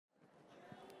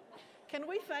Can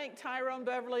we thank Tyrone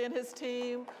Beverly and his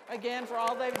team again for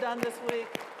all they've done this week?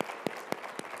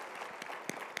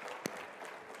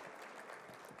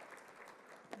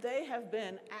 They have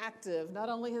been active. Not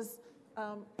only has,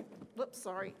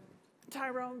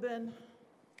 Tyrone been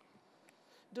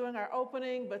doing our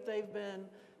opening, but they've been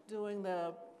doing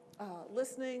the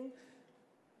listening,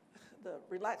 the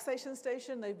relaxation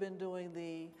station. They've been doing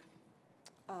the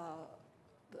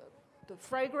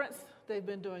fragrance. They've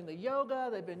been doing the yoga.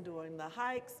 They've been doing the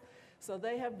hikes. So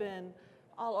they have been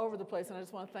all over the place, and I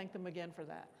just want to thank them again for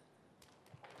that.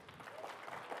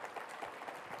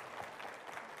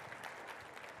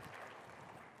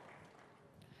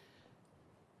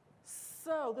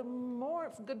 So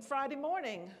good Friday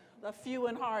morning, the few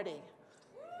and hardy.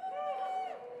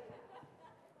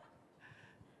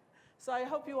 So I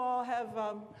hope you all have,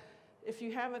 if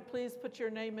you haven't, please put your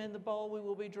name in the bowl. We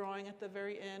will be drawing at the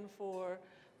very end for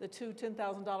the two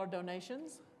 $10,000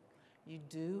 donations. You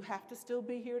do have to still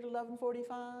be here at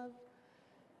 11:45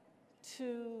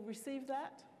 to receive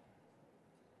that.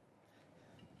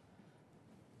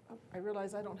 Oh, I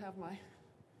realize I don't have my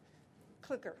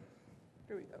clicker.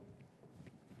 Here we go.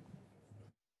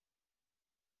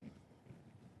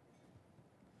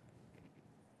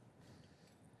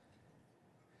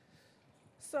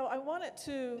 So I wanted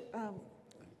to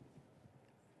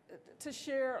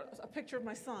share a picture of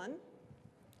my son.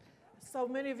 So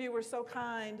many of you were so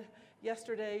kind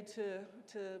yesterday to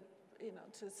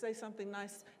say something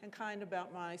nice and kind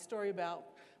about my story about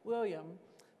William.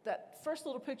 That first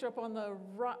little picture up on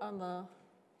the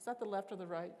is that the left or the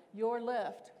right? Your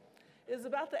left is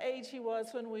about the age he was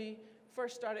when we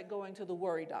first started going to the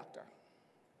worry doctor.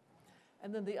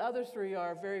 And then the other three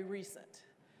are very recent.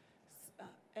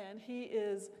 And he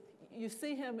is, you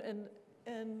see him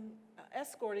in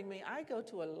escorting me. I go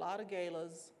to a lot of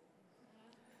galas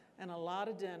and a lot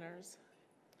of dinners,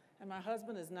 and my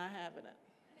husband is not having it.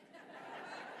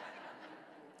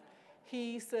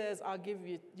 He says, I'll give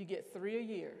you get 3 a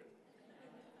year.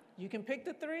 You can pick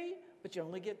the 3, but you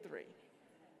only get 3.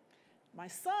 My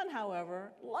son,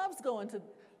 however, loves going to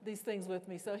these things with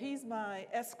me, so he's my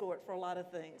escort for a lot of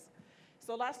things.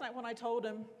 So last night when I told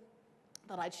him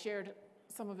that I'd shared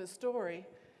some of his story,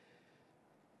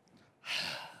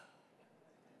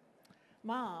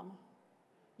 Mom,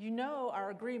 you know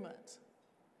our agreement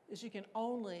is you can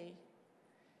only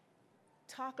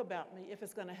talk about me if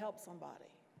it's going to help somebody.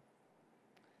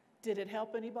 Did it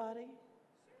help anybody?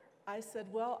 I said,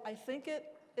 well, I think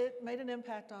it made an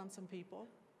impact on some people.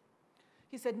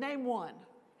 He said, name one.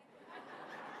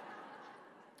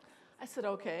 I said,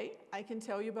 okay, I can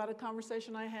tell you about a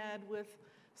conversation I had with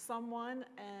someone,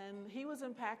 and he was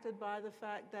impacted by the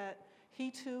fact that he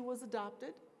too was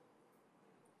adopted.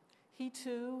 He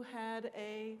too had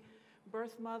a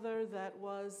birth mother that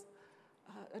was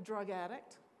a drug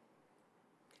addict.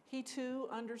 He too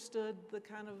understood the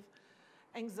kind of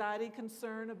anxiety,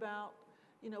 concern about,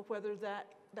 whether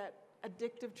that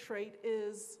addictive trait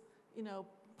is,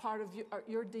 part of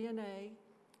your DNA.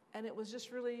 And it was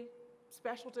just really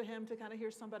special to him to kind of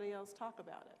hear somebody else talk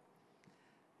about it.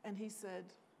 And he said,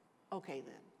 okay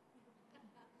then.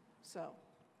 So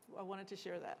I wanted to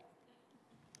share that.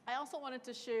 I also wanted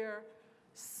to share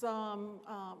some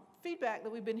feedback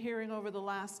that we've been hearing over the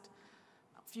last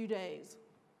few days,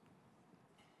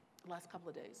 last couple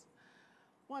of days.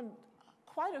 One,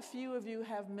 quite a few of you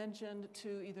have mentioned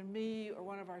to either me or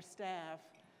one of our staff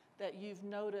that you've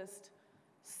noticed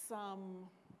some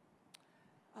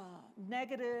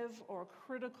negative or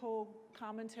critical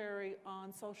commentary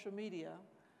on social media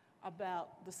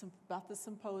about the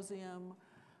symposium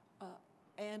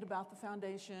and about the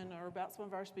foundation or about some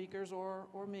of our speakers or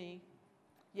me.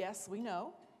 Yes, we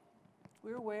know.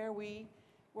 We're aware. We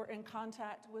were in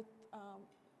contact with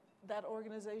that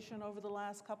organization over the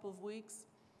last couple of weeks.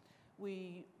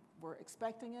 We were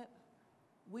expecting it.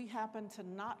 We happen to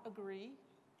not agree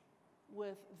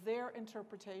with their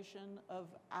interpretation of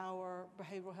our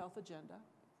behavioral health agenda.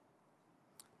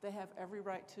 They have every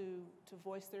right to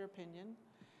voice their opinion.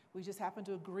 We just happen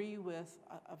to agree with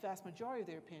a vast majority of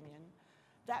their opinion.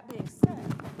 That being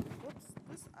said,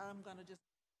 I'm going to just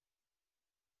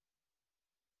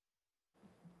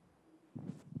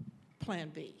plan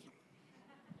B.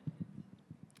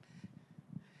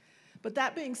 But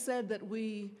that being said, that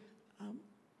we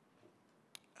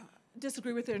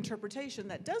disagree with their interpretation,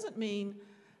 that doesn't mean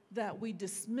that we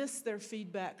dismiss their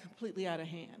feedback completely out of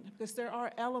hand, because there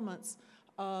are elements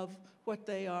of what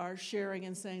they are sharing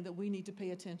and saying that we need to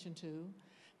pay attention to,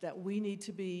 that we need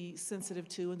to be sensitive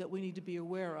to, and that we need to be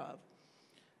aware of.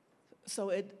 So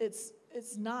it's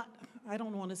not, I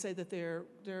don't want to say that their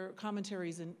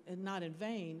commentaries not in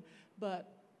vain,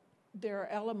 but there are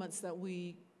elements that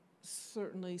we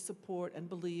certainly support and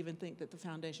believe and think that the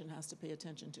foundation has to pay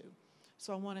attention to.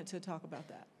 So I wanted to talk about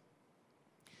that.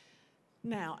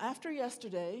 Now, after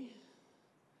yesterday,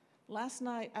 last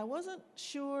night, I wasn't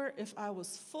sure if I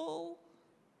was full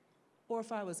or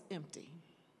if I was empty.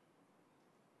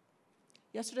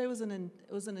 Yesterday was an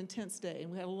intense day,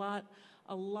 and we had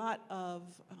a lot of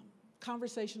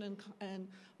conversation and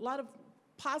a lot of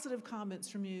positive comments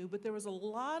from you, but there was a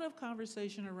lot of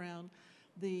conversation around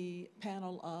the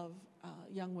panel of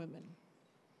young women.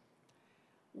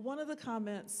 One of the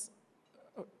comments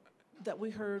that we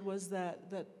heard was that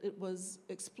it was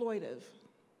exploitive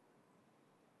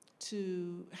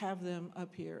to have them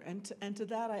up here, and to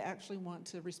that I actually want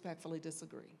to respectfully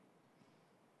disagree.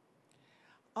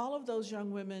 All of those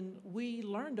young women we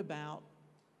learned about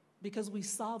because we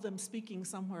saw them speaking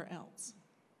somewhere else.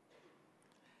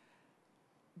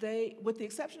 They, with the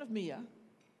exception of Mia,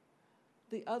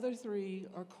 the other three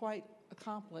are quite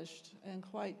accomplished and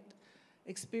quite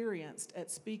experienced at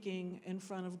speaking in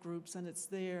front of groups, and it's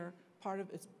their part of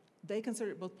it. They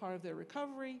consider it both part of their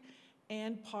recovery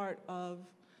and part of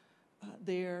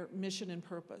their mission and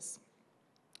purpose.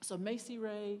 So Macy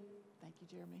Ray, thank you,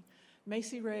 Jeremy.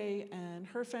 Macy Ray and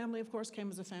her family, of course,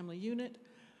 came as a family unit.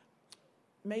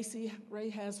 Macy Ray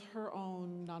has her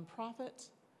own nonprofit.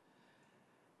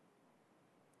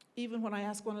 Even when I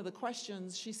asked one of the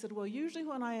questions, she said, well, usually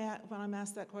when I'm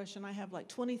asked that question, I have like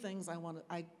 20 things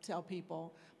I tell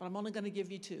people, but I'm only going to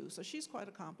give you 2. So she's quite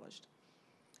accomplished.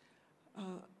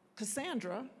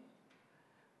 Cassandra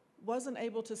wasn't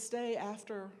able to stay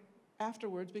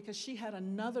afterwards because she had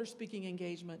another speaking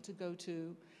engagement to go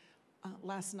to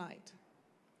last night.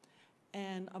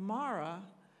 And Amara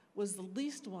was the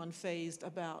least one fazed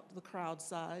about the crowd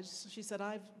size. She said,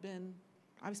 I've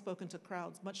spoken to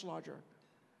crowds much larger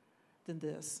than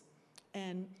this.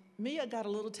 And Mia got a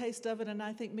little taste of it, and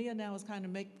I think Mia now is kind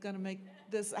of going to make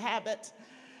this a habit.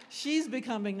 She's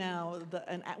becoming now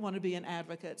want to be an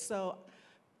advocate. So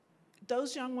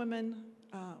those young women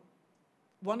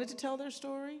wanted to tell their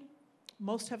story.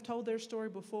 Most have told their story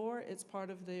before. It's part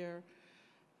of their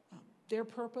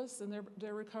purpose and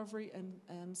their recovery,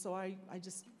 and so I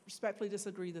just respectfully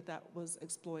disagree that was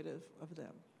exploitive of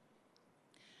them.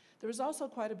 There was also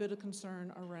quite a bit of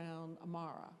concern around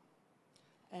Amara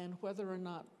and whether or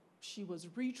not she was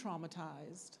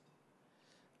re-traumatized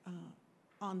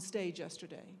on stage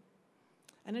yesterday.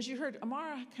 And as you heard,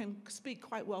 Amara can speak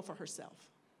quite well for herself.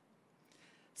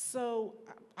 So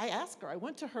I asked her, I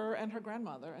went to her and her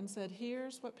grandmother and said,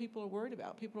 here's what people are worried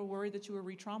about. People are worried that you were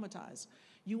re-traumatized.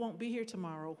 You won't be here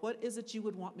tomorrow. What is it you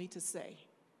would want me to say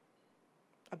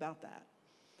about that?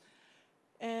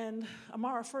 And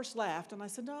Amara first laughed, and I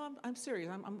said, no, I'm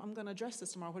serious. I'm going to address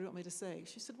this tomorrow. What do you want me to say?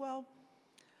 She said, well,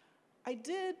 I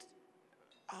did.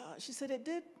 She said, it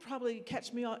did probably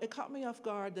catch me off. It caught me off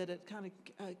guard that it kind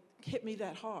of hit me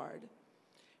that hard.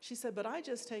 She said, but I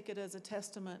just take it as a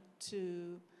testament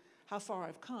to how far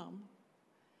I've come.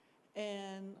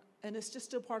 And it's just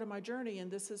still part of my journey, and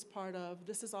this is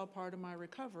all part of my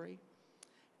recovery.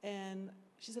 And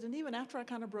she said, and even after I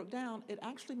kind of broke down, it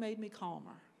actually made me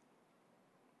calmer.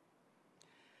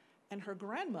 And her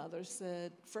grandmother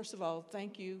said, first of all,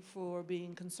 thank you for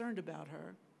being concerned about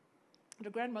her. And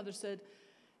her grandmother said,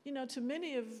 you know, to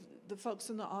many of the folks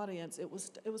in the audience, it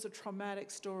was a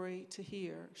traumatic story to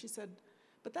hear. She said,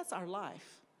 but that's our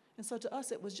life. And so to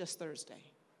us, it was just Thursday.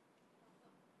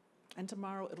 And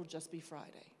tomorrow, it'll just be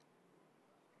Friday.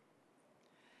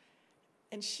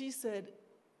 And she said,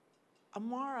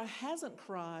 Amara hasn't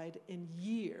cried in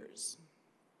years.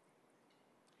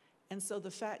 And so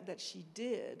the fact that she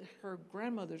did, her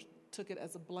grandmother took it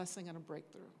as a blessing and a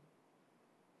breakthrough.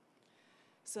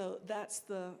 So that's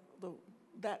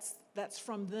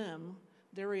from them,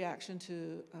 their reaction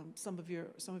to some of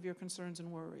your concerns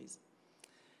and worries.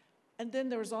 And then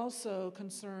there was also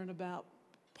concern about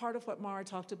part of what Mara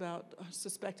talked about,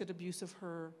 suspected abuse of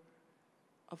her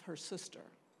sister.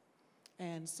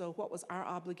 And so what was our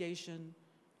obligation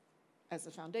as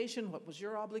a foundation? What was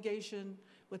your obligation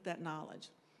with that knowledge?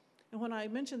 And when I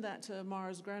mentioned that to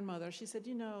Mara's grandmother, she said,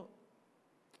 you know,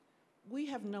 we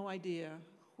have no idea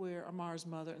where Amara's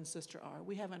mother and sister are.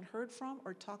 We haven't heard from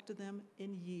or talked to them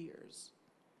in years.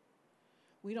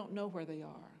 We don't know where they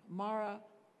are.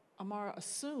 Amara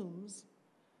assumes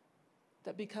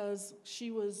that because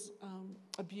she was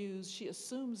abused, she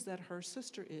assumes that her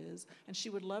sister is, and she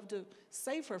would love to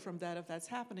save her from that if that's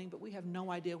happening, but we have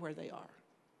no idea where they are.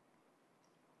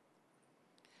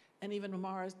 And even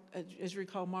Mara, as you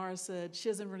recall, Mara said she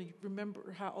doesn't really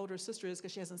remember how old her sister is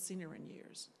because she hasn't seen her in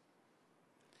years.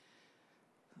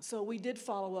 So we did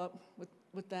follow up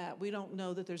with that, we don't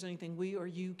know that there's anything we or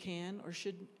you can or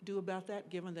should do about that,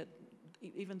 given that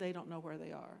even they don't know where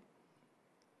they are.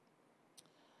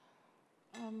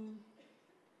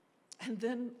 And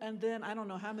then I don't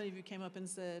know how many of you came up and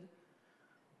said,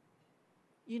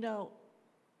 you know,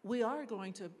 we are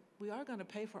going to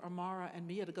pay for Amara and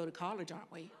Mia to go to college,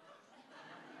 aren't we?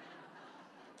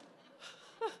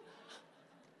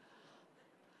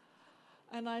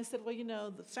 And I said, well, you know,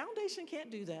 the foundation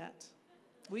can't do that.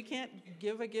 We can't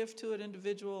give a gift to an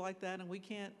individual like that, and we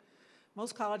can't,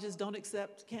 most colleges don't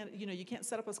accept, you can't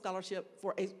set up a scholarship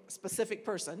for a specific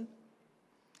person.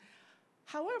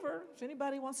 However, if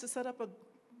anybody wants to set up a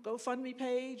GoFundMe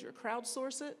page or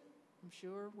crowdsource it, I'm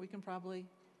sure we can probably,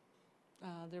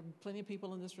 there are plenty of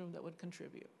people in this room that would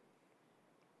contribute.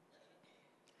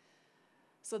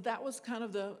 So that was kind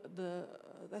of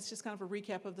that's just kind of a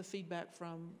recap of the feedback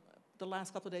from the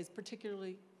last couple of days,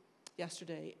 particularly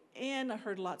yesterday. And I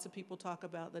heard lots of people talk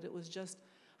about that it was just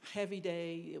a heavy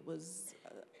day. It was,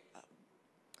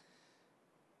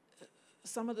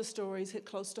 some of the stories hit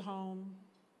close to home,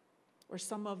 or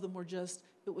some of them were just,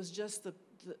 it was just the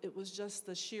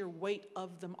sheer weight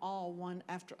of them all, one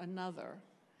after another.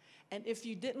 And if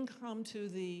you didn't come to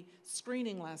the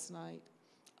screening last night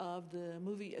of the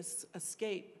movie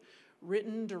Escape,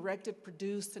 written, directed,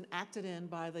 produced, and acted in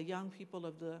by the young people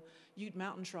of the Ute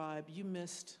Mountain Tribe, you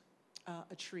missed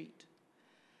a treat.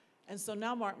 And so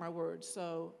now mark my words.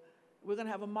 So we're going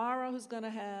to have Amara who's going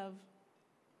to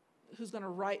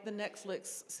write the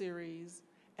Netflix series,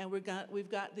 and we've got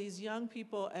these young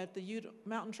people at the Ute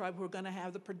Mountain Tribe who are going to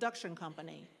have the production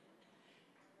company.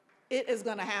 It is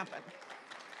going to happen.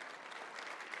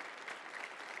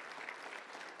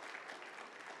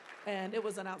 And it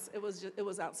was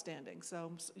outstanding.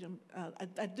 So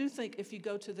I do think if you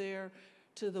go to the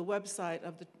website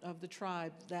of the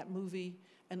tribe, that movie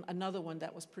and another one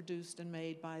that was produced and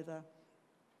made by the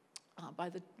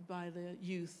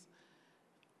youth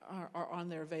are on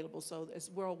there available. So it's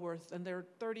well worth, and they're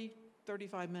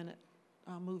 35-minute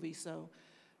movies. So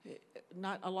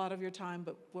not a lot of your time,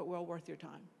 but well worth your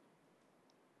time.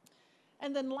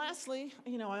 And then lastly,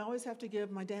 you know, I always have to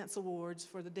give my dance awards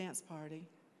for the dance party.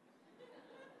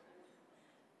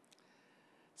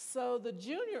 So the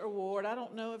junior award, I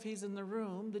don't know if he's in the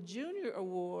room, the junior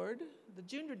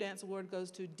dance award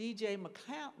goes to DJ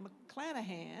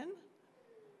McClanahan.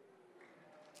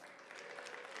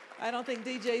 I don't think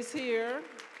DJ's here,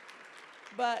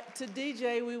 but to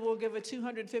DJ we will give a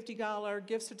 $250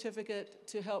 gift certificate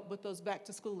to help with those back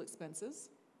to school expenses.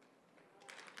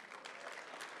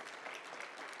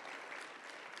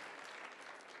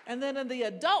 And then in the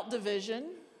adult division,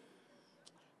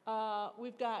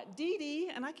 we've got Dee Dee,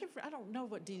 and I don't know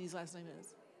what Dee Dee's last name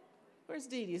is. Where's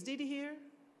Dee Dee? Is Dee Dee here?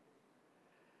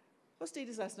 What's Dee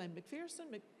Dee's last name?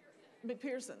 McPherson?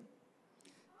 McPherson.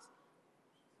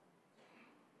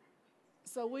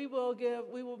 So we will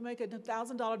make a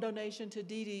 $1,000 donation to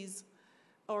Dee Dee's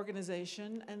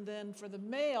organization, and then for the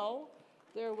male,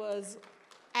 there was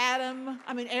Aaron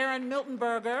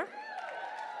Miltenberger.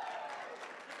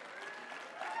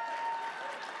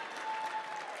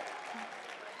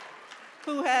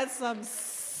 Who had some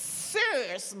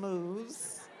serious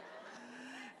moves.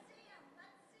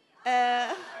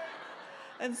 And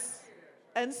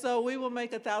so we will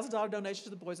make a $1,000 donation to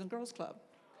the Boys and Girls Club.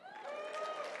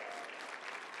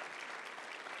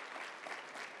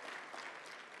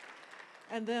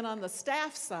 And then on the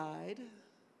staff side,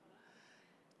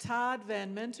 Todd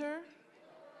Van Minter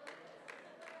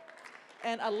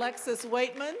and Alexis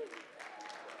Waitman.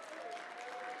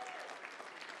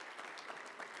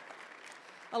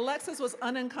 Alexis was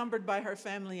unencumbered by her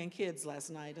family and kids last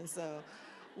night, and so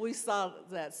we saw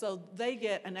that. So they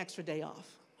get an extra day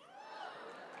off.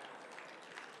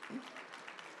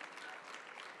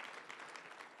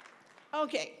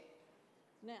 Okay,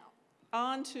 now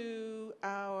on to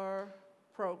our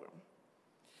program.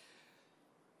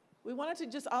 We wanted to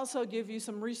just also give you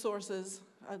some resources.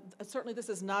 Certainly this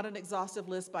is not an exhaustive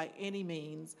list by any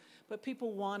means, but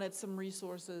people wanted some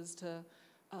resources to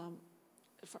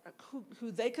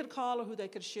who they could call or who they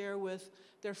could share with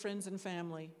their friends and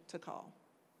family to call.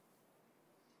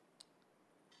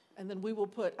 And then we will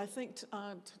put, I think,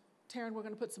 Taryn, we're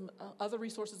going to put some other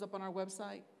resources up on our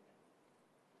website.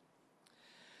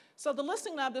 So the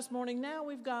listening lab this morning, now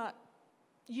we've got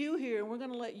you here, and we're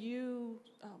going to let you,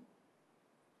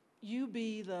 you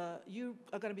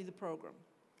are going to be the program.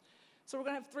 So we're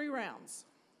going to have 3 rounds.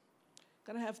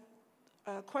 Going to have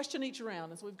a question each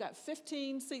round. And so we've got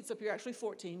 15 seats up here, actually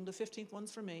 14. The 15th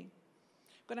one's for me.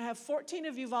 I'm going to have 14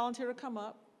 of you volunteer to come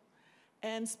up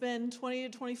and spend 20 to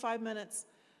 25 minutes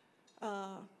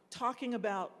talking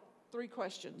about 3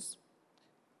 questions.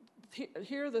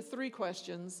 Here are the 3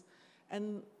 questions,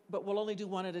 but we'll only do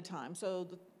one at a time. So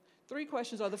the 3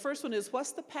 questions are, the first one is,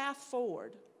 what's the path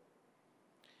forward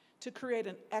to create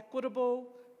an equitable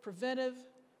preventive,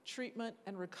 treatment,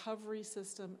 and recovery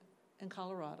system in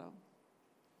Colorado?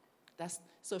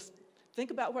 So think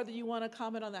about whether you want to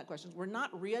comment on that question. We're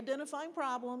not re-identifying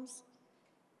problems.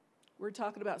 We're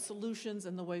talking about solutions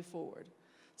and the way forward.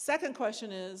 Second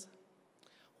question is,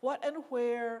 what and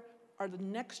where are the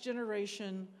next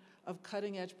generation of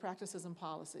cutting-edge practices and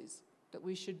policies that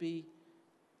we should be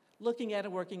looking at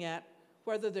and working at,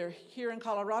 whether they're here in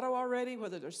Colorado already,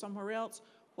 whether they're somewhere else,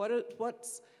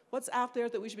 what's out there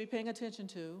that we should be paying attention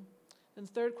to? And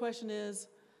the third question is,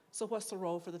 so what's the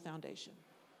role for the foundation?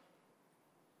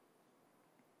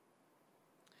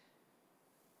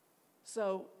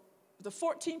 So the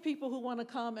 14 people who want to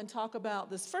come and talk about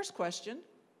this first question,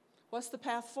 what's the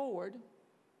path forward,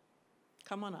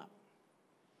 come on up.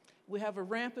 We have a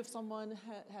ramp if someone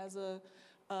has a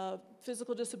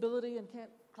physical disability and can't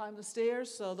climb the stairs.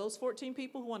 So those 14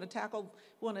 people who want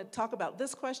to talk about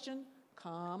this question,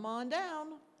 come on down.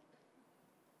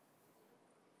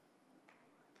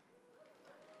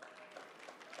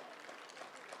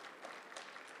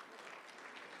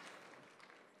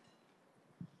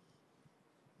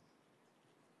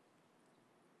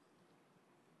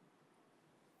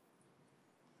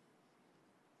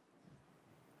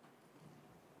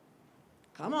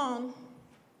 Come on.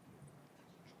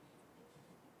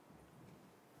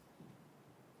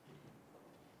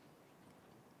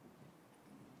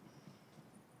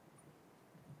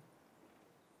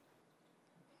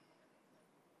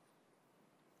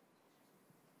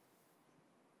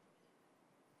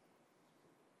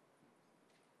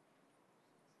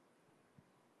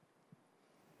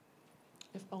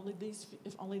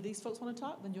 If only these folks want to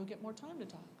talk, then you'll get more time to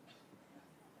talk.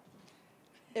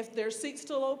 If their seat's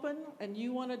still open and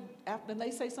you want to, and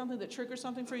they say something that triggers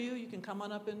something for you, you can come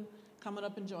on up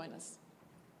and join us.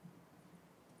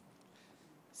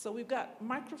 So we've got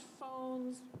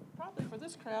microphones, probably for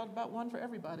this crowd, about one for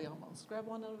everybody almost. Grab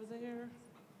one over there.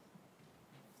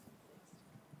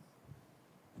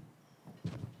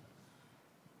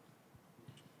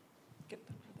 Get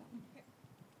that one.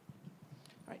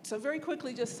 All right, so very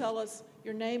quickly, just tell us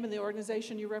your name and the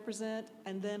organization you represent,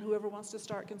 and then whoever wants to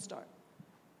start can start.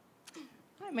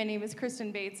 Hi, my name is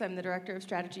Kristen Bates. I'm the Director of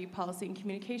Strategy, Policy, and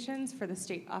Communications for the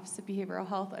State Office of Behavioral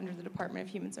Health under the Department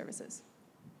of Human Services.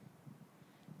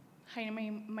 Hi,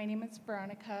 my name is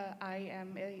Veronica. I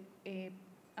am a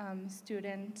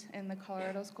student in the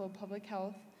Colorado School of Public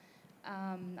Health.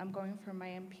 I'm going for my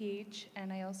MPH,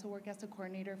 and I also work as a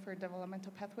coordinator for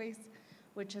Developmental Pathways,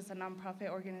 which is a nonprofit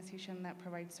organization that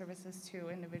provides services to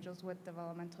individuals with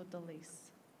developmental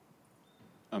delays.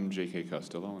 I'm J.K.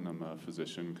 Costello, and I'm a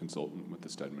physician consultant with the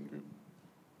Stedman Group.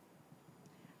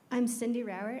 I'm Cindy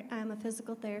Rauert. I'm a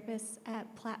physical therapist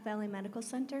at Platte Valley Medical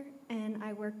Center, and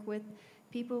I work with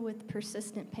people with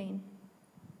persistent pain.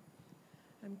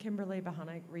 I'm Kimberly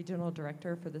Bahanik, Regional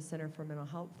Director for the Center for Mental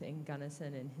Health in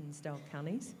Gunnison and Hinsdale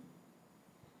counties.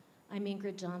 I'm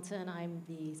Ingrid Johnson. I'm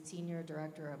the Senior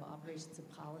Director of Operations and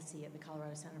Policy at the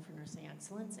Colorado Center for Nursing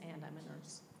Excellence, and I'm a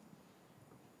nurse.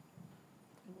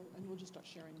 And we'll just start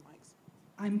sharing the mics.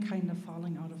 I'm kind of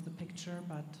falling out of the picture,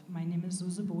 but my name is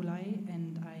Suze Bolay,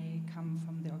 and I come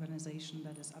from the organization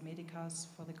that is Americas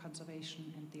for the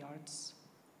Conservation and the Arts.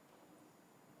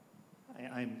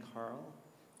 I'm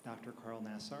Dr. Carl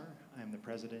Nassar. I'm the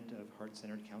president of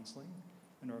Heart-Centered Counseling,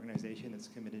 an organization that's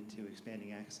committed to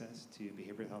expanding access to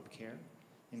behavioral health care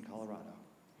in Colorado.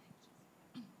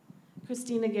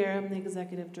 Christina Guerra, I'm the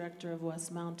executive director of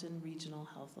West Mountain Regional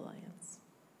Health Alliance.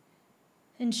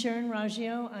 And Sharon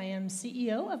Raggio, I am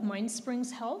CEO of Mind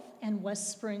Springs Health and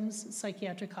West Springs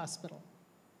Psychiatric Hospital.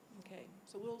 Okay,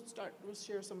 so we'll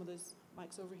share some of these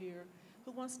mics over here.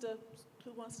 Who wants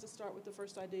to start with the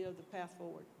first idea of the path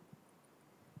forward?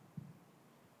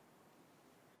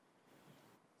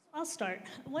 I'll start.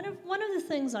 One of the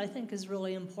things I think is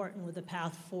really important with the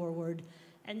path forward,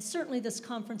 and certainly this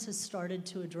conference has started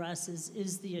to address,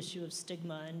 is the issue of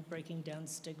stigma and breaking down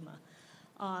stigma.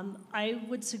 I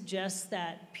would suggest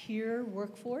that peer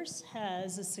workforce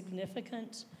has a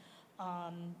significant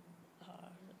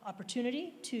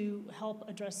opportunity to help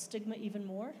address stigma even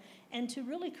more and to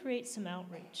really create some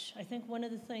outreach. I think one of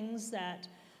the things that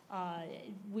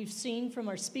we've seen from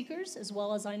our speakers, as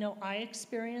well as I know I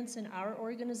experience in our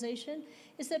organization,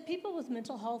 is that people with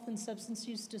mental health and substance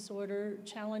use disorder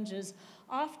challenges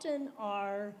often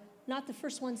are not the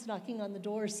first ones knocking on the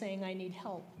door saying, I need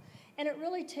help. And it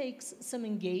really takes some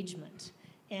engagement.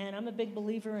 And I'm a big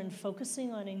believer in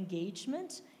focusing on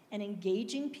engagement and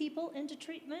engaging people into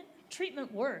treatment,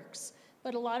 treatment works.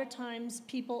 But a lot of times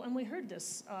people, and we heard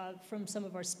this from some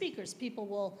of our speakers, people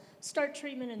will start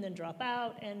treatment and then drop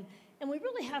out. And we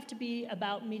really have to be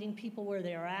about meeting people where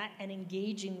they're at and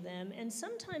engaging them. And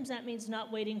sometimes that means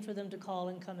not waiting for them to call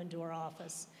and come into our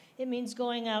office. It means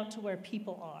going out to where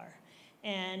people are.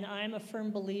 And I'm a firm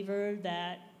believer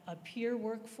that a peer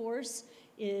workforce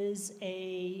is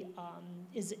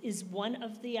one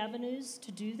of the avenues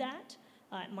to do that.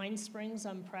 At Mind Springs,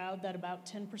 I'm proud that about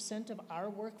 10% of our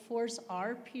workforce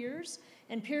are peers,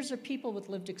 and peers are people with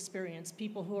lived experience,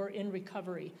 people who are in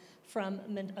recovery from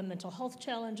a mental health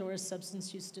challenge or a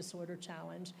substance use disorder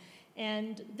challenge.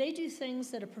 And they do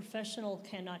things that a professional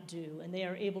cannot do, and they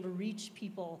are able to reach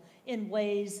people in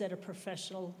ways that a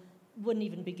professional wouldn't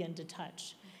even begin to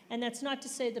touch. And that's not to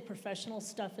say the professional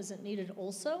stuff isn't needed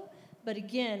also, but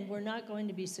again, we're not going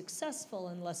to be successful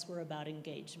unless we're about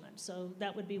engagement. So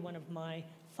that would be one of my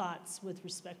thoughts with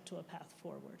respect to a path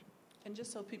forward. And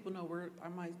just so people know,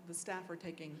 the staff are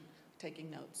taking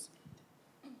notes.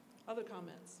 Other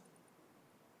comments?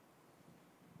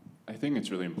 I think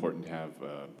it's really important to have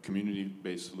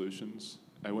community-based solutions.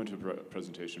 I went to a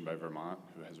presentation by Vermont,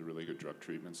 who has a really good drug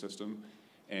treatment system,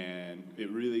 and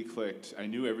it really clicked. I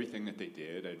knew everything that they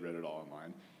did. I'd read it all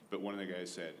online, but one of the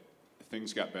guys said,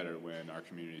 things got better when our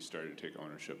community started to take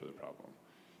ownership of the problem.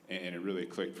 And it really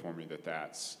clicked for me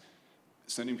that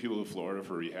sending people to Florida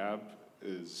for rehab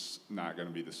is not going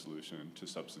to be the solution to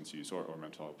substance use or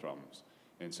mental health problems.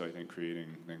 And so I think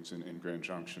creating things in Grand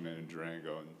Junction and in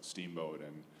Durango and Steamboat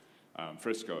and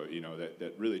Frisco,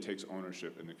 that really takes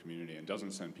ownership in the community and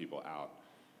doesn't send people out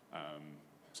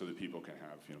so that people can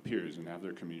have peers and have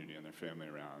their community and their family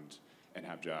around and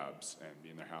have jobs and be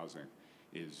in their housing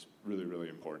is really, really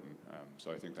important.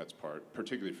 So I think that's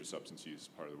particularly for substance use,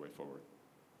 part of the way forward.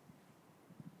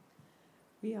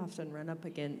 We often run up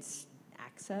against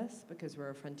access because we're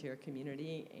a frontier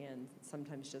community, and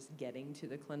sometimes just getting to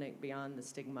the clinic beyond the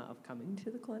stigma of coming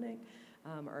to the clinic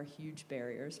are huge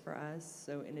barriers for us.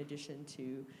 So in addition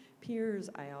to peers,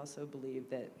 I also believe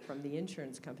that from the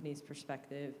insurance company's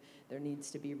perspective, there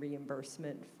needs to be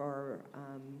reimbursement for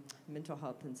mental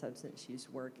health and substance use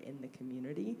work in the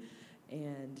community,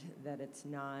 and that it's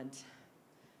not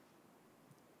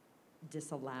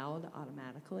disallowed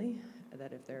automatically,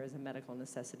 that if there is a medical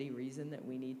necessity reason that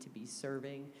we need to be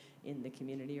serving in the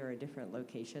community or a different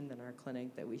location than our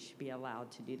clinic, that we should be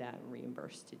allowed to do that and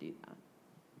reimbursed to do that.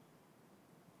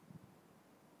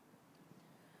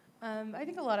 I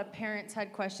think a lot of parents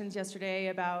had questions yesterday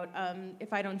about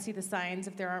if I don't see the signs,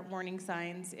 if there aren't warning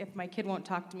signs, if my kid won't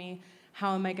talk to me,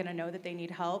 how am I going to know that they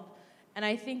need help? And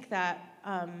I think that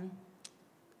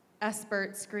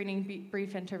SBIRT, Screening,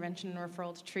 Brief Intervention, and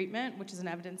Referral to Treatment, which is an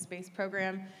evidence-based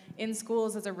program in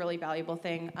schools, is a really valuable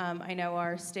thing. I know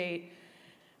our state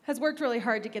has worked really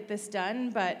hard to get this done,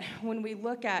 but when we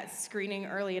look at screening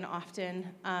early and often,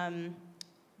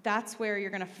 that's where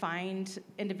you're going to find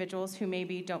individuals who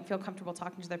maybe don't feel comfortable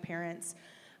talking to their parents.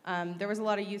 There was a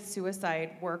lot of youth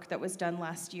suicide work that was done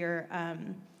last year,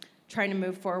 trying to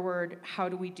move forward, how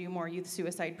do we do more youth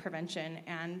suicide prevention?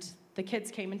 And the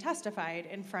kids came and testified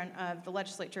in front of the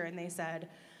legislature, and they said,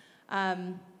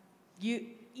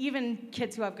 even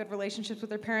kids who have good relationships with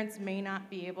their parents may not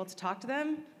be able to talk to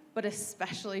them, but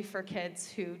especially for kids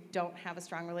who don't have a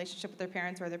strong relationship with their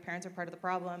parents or their parents are part of the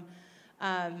problem,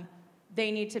 they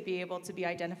need to be able to be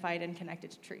identified and connected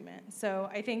to treatment. So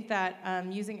I think that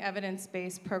using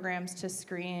evidence-based programs to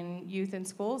screen youth in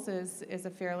schools is a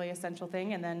fairly essential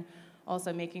thing, and then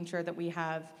also making sure that we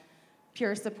have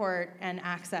peer support and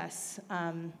access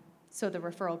so the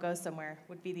referral goes somewhere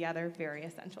would be the other very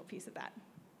essential piece of that.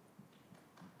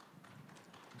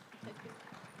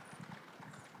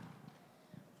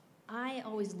 I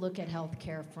always look at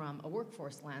healthcare from a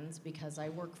workforce lens because I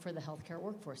work for the Healthcare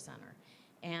Workforce Center.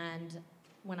 And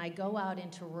when I go out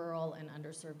into rural and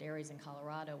underserved areas in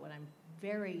Colorado, what I'm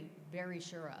very, very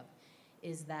sure of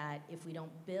is that if we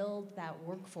don't build that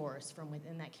workforce from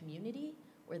within that community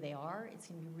where they are, it's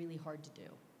going to be really hard to do.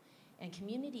 And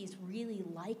communities really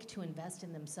like to invest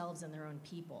in themselves and their own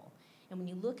people. And when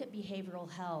you look at behavioral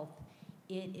health,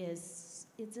 it's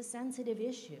a sensitive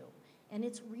issue, and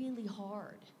it's really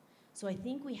hard. So I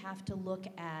think we have to look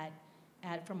at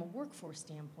from a workforce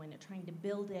standpoint, at trying to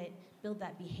build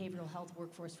that behavioral health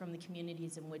workforce from the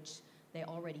communities in which they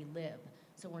already live.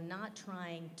 So we're not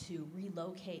trying to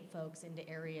relocate folks into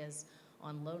areas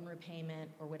on loan repayment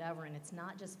or whatever, and it's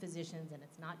not just physicians and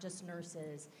it's not just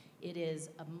nurses. It is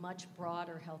a much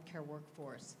broader healthcare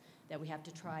workforce that we have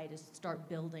to try to start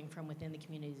building from within the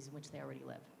communities in which they already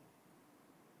live.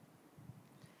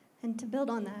 And to build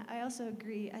on that, I also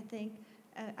agree, I think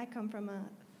I come from a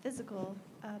physical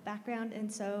background,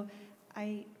 and so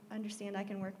I understand I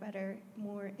can work better,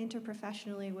 more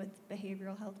interprofessionally with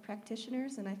behavioral health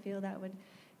practitioners, and I feel that would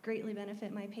greatly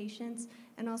benefit my patients.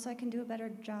 And also I can do a better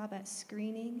job at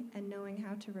screening and knowing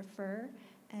how to refer,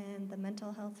 and the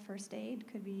mental health first aid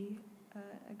could be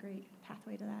a great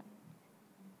pathway to that.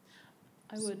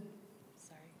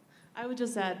 I would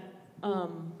just add,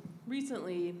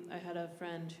 recently I had a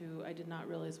friend who I did not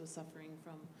realize was suffering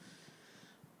from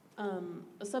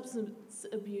a substance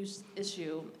abuse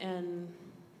issue, and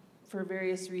for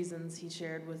various reasons he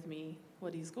shared with me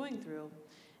what he's going through.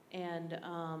 And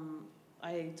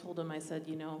I told him, I said,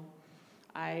 you know,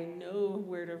 I know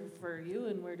where to refer you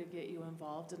and where to get you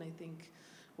involved, and I think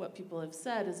what people have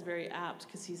said is very apt,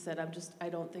 because he said, I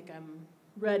don't think I'm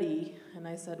ready. And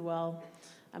I said, well,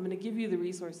 I'm going to give you the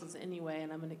resources anyway,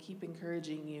 and I'm going to keep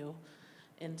encouraging you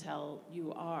until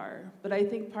you are. But I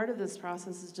think part of this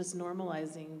process is just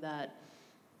normalizing that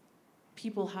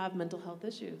people have mental health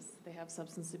issues. They have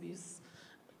substance abuse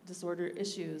disorder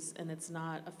issues, and it's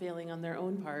not a failing on their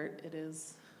own part. It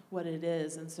is what it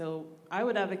is. And so I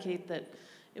would advocate that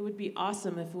it would be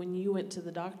awesome if when you went to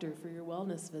the doctor for your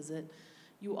wellness visit,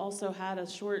 you also had a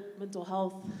short mental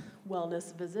health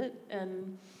wellness visit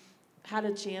and had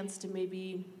a chance to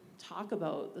maybe talk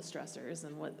about the stressors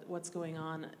and what's going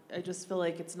on. I just feel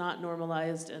like it's not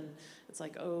normalized, and it's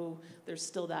like, oh, there's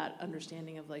still that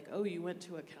understanding of like, oh, you went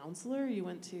to a counselor, you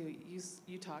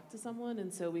talked to someone,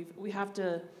 and so we have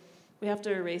to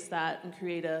erase that and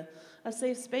create a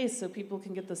safe space so people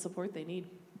can get the support they need.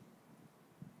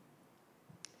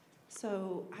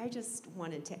 So I just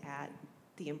wanted to add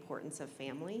the importance of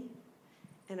family.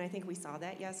 And I think we saw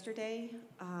that yesterday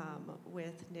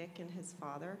with Nick and his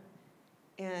father.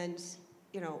 And,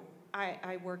 you know,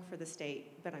 I work for the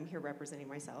state, but I'm here representing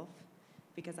myself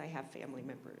because I have family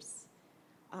members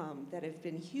that have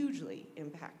been hugely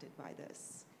impacted by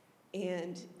this.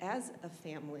 And as a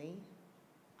family,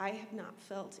 I have not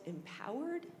felt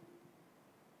empowered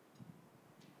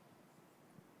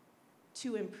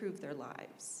to improve their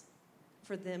lives,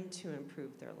 for them to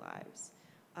improve their lives.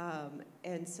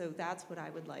 And so that's what I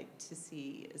would like to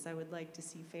see, is I would like to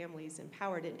see families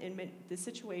empowered. And the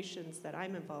situations that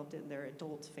I'm involved in, they're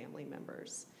adult family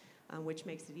members, which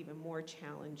makes it even more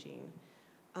challenging.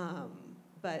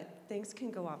 But things can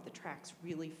go off the tracks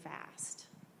really fast,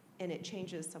 and it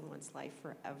changes someone's life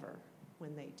forever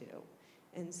when they do.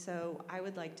 And so I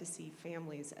would like to see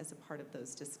families as a part of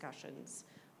those discussions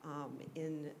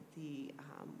in the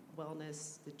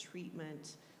wellness, the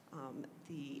treatment,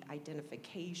 the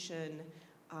identification,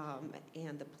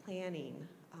 and the planning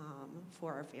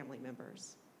for our family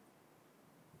members.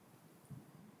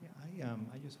 Yeah,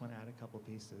 I just want to add a couple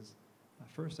pieces.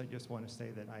 First, I just want to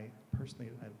say that I personally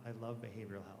love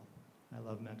behavioral health. I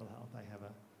love mental health. I have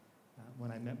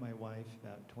when I met my wife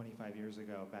about 25 years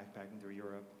ago, backpacking through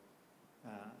Europe,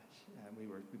 we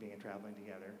began traveling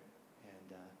together,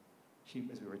 and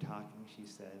as we were talking, she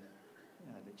said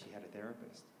that she had a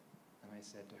therapist. And I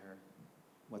said to her,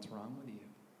 "What's wrong with you?"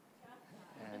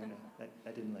 And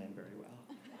that didn't land very well.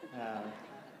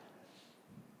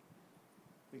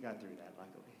 We got through that,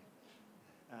 luckily.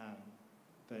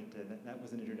 But that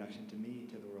was an introduction to me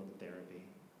to the world of therapy.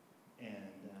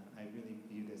 And I really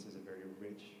view this as a very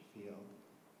rich field.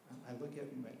 I look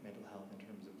at mental health in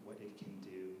terms of what it can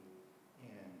do.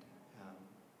 And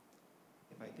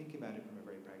if I think about it from a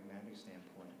very pragmatic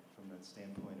standpoint, from the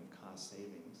standpoint of cost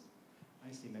savings, I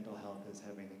see mental health as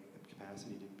having the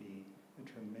capacity to be a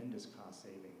tremendous cost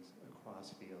savings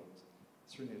across fields.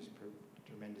 Certainly there's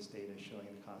tremendous data showing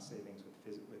the cost savings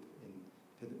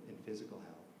in physical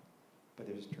health, but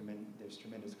there's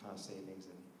tremendous cost savings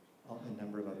in a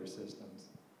number of other systems.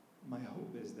 My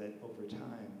hope is that over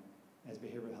time, as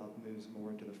behavioral health moves more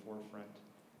into the forefront,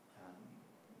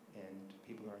 and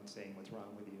people aren't saying what's wrong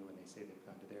with you when they say they've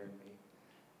gone to therapy,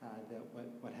 that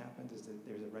what happens is that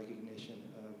there's a recognition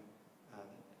of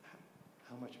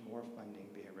how much more funding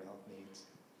behavioral health needs.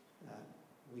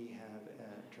 We have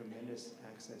a tremendous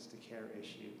access to care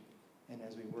issue, and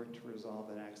as we work to resolve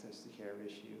that access to care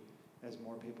issue, as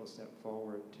more people step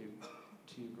forward to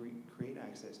create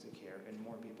access to care and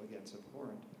more people get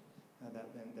support,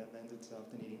 that lends itself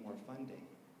to needing more funding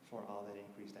for all that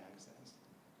increased access.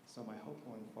 So my hope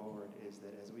going forward is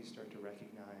that as we start to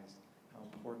recognize how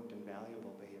important and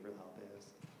valuable behavioral health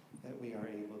is, that we are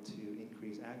able to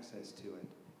increase access to it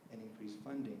and increase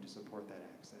funding to support that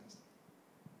access.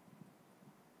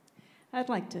 I'd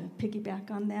like to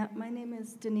piggyback on that. My name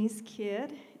is Denise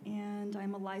Kidd, and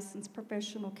I'm a licensed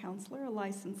professional counselor, a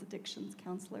licensed addictions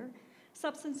counselor,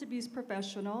 substance abuse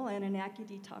professional, and an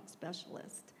AccuDetox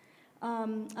specialist.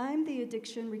 I'm the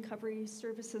Addiction Recovery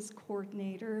Services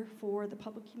Coordinator for the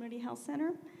Public Community Health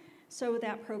Center. So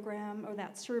that program or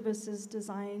that service is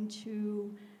designed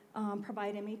to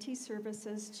provide MAT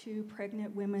services to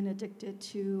pregnant women addicted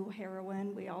to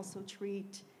heroin. We also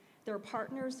treat their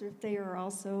partners if they are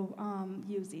also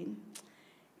using.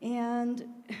 And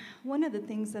one of the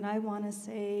things that I want to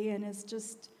say, and is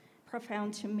just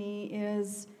profound to me,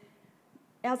 is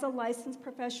as a licensed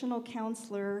professional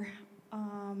counselor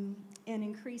and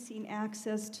increasing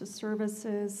access to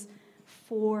services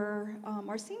for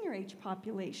our senior age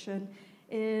population,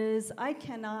 is I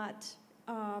cannot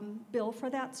bill for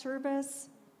that service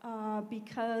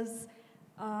because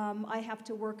I have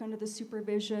to work under the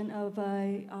supervision of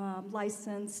a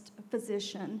licensed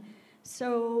physician.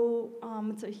 So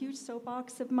it's a huge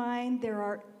soapbox of mine. There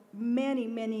are many,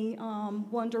 many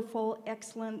wonderful,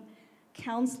 excellent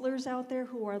counselors out there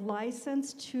who are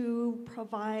licensed to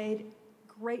provide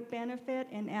great benefit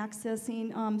in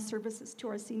accessing services to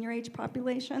our senior age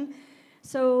population.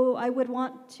 So I would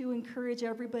want to encourage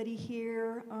everybody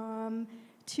here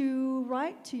to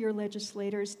write to your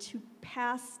legislators to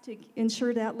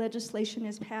ensure that legislation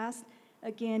is passed,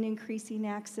 again, increasing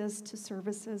access to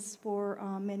services for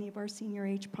many of our senior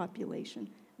age population.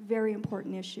 Very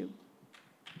important issue.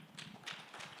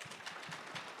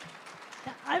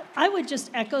 I would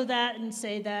just echo that and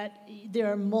say that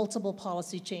there are multiple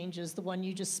policy changes. The one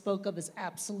you just spoke of is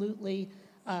absolutely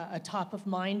a top of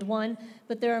mind one,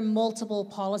 but there are multiple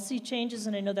policy changes,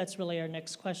 and I know that's really our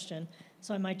next question,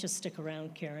 so I might just stick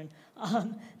around, Karen.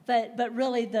 But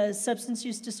really, the substance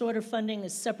use disorder funding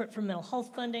is separate from mental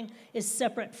health funding, is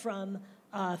separate from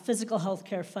physical health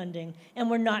care funding, and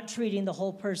we're not treating the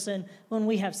whole person when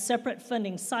we have separate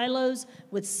funding silos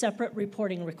with separate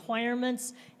reporting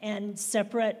requirements and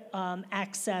separate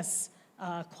access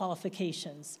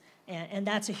qualifications, and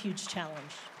that's a huge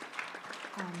challenge.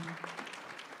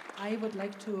 I would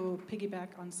like to piggyback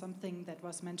on something that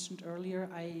was mentioned earlier.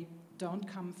 I don't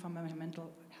come from a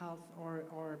mental health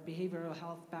or behavioral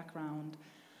health background.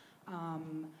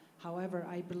 However,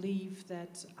 I believe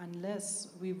that unless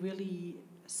we really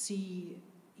see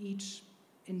each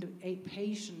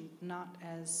patient not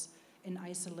as in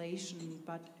isolation,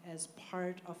 but as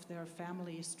part of their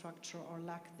family structure or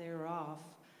lack thereof,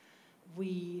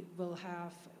 we will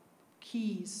have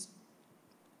keys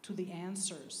to the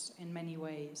answers in many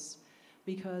ways,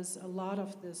 because a lot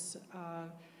of this,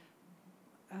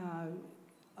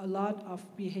 a lot of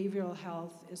behavioral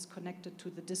health is connected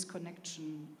to the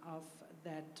disconnection of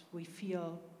that we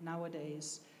feel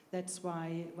nowadays. That's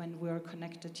why when we're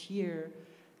connected here,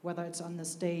 whether it's on the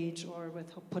stage or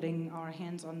with putting our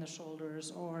hands on the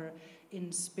shoulders or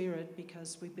in spirit,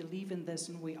 because we believe in this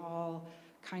and we all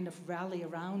kind of rally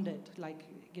around it, like,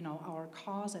 you know, our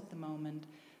cause at the moment.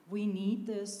 We need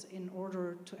this in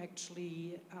order to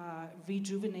actually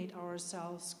rejuvenate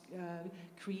ourselves,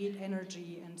 create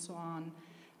energy, and so on.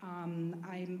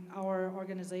 Our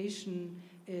organization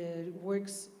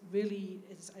works really,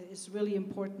 it's really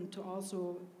important to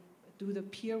also do the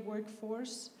peer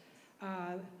workforce,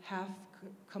 have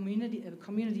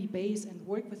community base and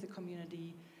work with the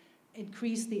community,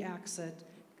 increase the access,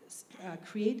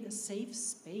 create a safe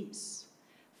space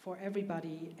for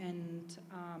everybody, and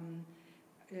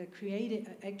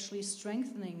actually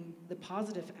strengthening the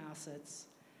positive assets.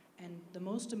 And the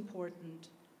most important,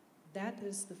 that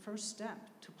is the first step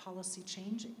to policy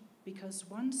changing. Because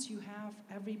once you have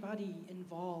everybody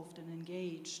involved and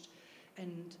engaged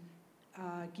and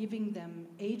giving them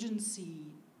agency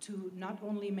to not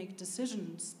only make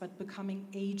decisions, but becoming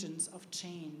agents of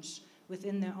change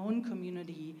within their own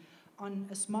community on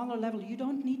a smaller level, you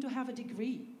don't need to have a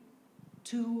degree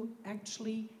to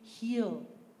actually heal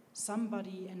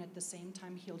somebody and at the same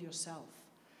time heal yourself.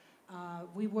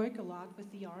 We work a lot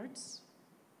with the arts,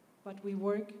 but we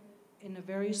work in a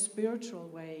very spiritual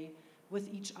way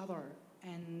with each other.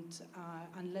 And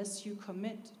unless you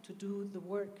commit to do the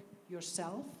work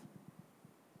yourself,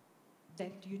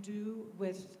 that you do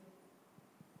with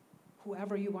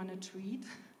whoever you want to treat,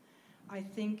 I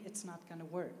think it's not going to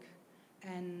work.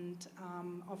 And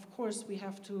of course, we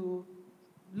have to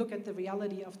look at the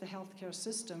reality of the healthcare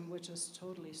system, which is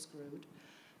totally screwed.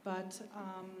 But,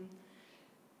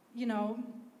 you know,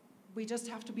 we just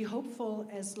have to be hopeful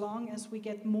as long as we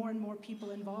get more and more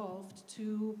people involved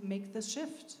to make the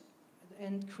shift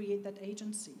and create that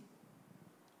agency.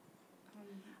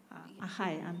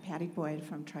 Hi, I'm Patty Boyd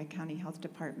from Tri-County Health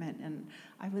Department, and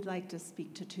I would like to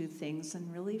speak to two things,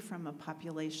 and really from a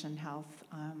population health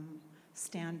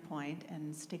standpoint,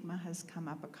 and stigma has come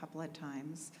up a couple of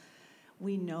times.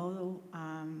 We know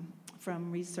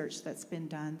from research that's been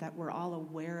done that we're all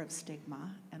aware of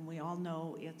stigma, and we all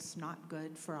know it's not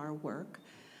good for our work,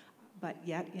 but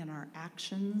yet in our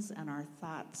actions and our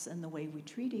thoughts and the way we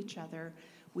treat each other,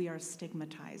 we are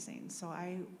stigmatizing. So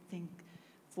I think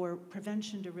for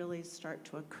prevention to really start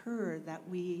to occur, that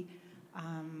we,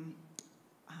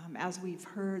 as we've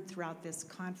heard throughout this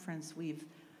conference, we've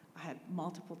had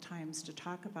multiple times to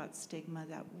talk about stigma,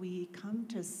 that we come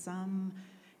to some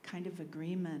kind of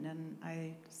agreement.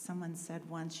 And someone said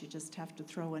once, you just have to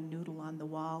throw a noodle on the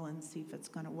wall and see if it's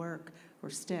going to work or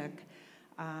stick,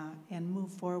 and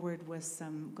move forward with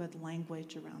some good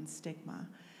language around stigma.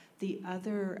 The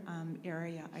other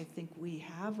area I think we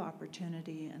have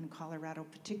opportunity in Colorado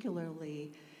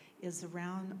particularly is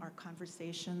around our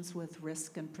conversations with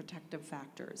risk and protective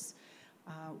factors.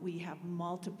 We have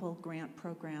multiple grant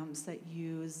programs that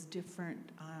use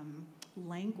different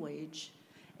language,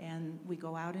 and we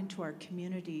go out into our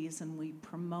communities and we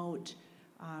promote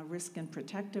risk and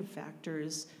protective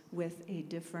factors with a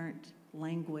different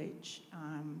language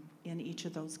in each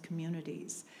of those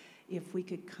communities. If we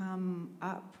could come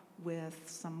up with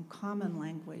some common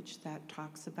language that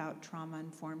talks about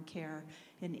trauma-informed care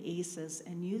and ACEs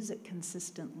and use it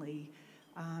consistently,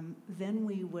 then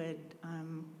we would,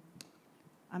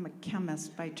 I'm a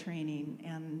chemist by training,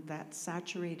 and that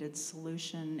saturated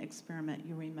solution experiment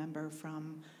you remember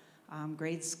from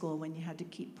grade school when you had to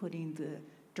keep putting the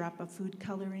drop of food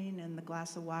coloring in the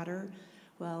glass of water,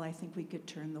 well, I think we could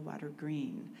turn the water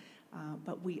green.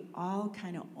 But we all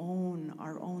kind of own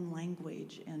our own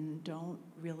language and don't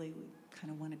really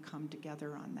kind of want to come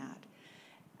together on that.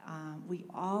 We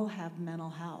all have mental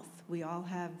health. We all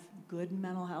have good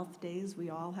mental health days. We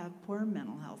all have poor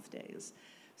mental health days.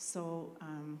 So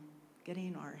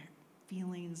getting our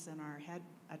feelings and our head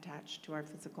attached to our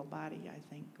physical body, I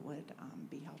think, would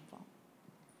be helpful.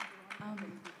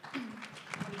 Um,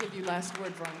 I'll give you last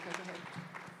word, Veronica. Go ahead.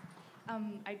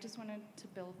 I just wanted to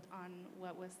build on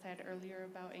what was said earlier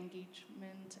about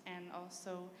engagement and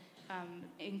also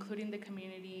including the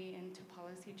community into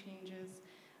policy changes.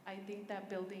 I think that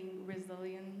building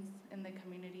resilience in the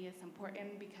community is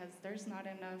important because there's not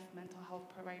enough mental health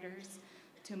providers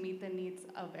to meet the needs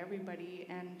of everybody,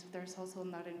 and there's also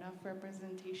not enough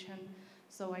representation.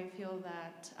 So I feel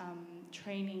that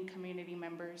training community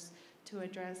members to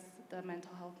address the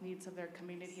mental health needs of their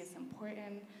community is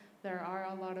important. There are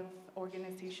a lot of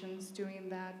organizations doing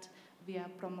that via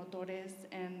promotores,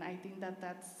 and I think that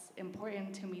that's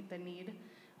important to meet the need.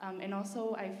 And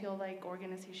also, I feel like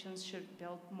organizations should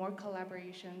build more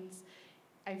collaborations.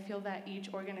 I feel that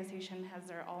each organization has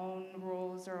their own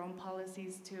rules, their own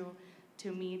policies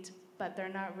to meet, but they're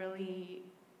not really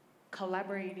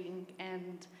collaborating,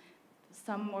 and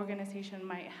some organization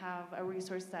might have a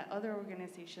resource that other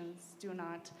organizations do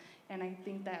not, and I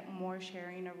think that more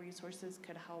sharing of resources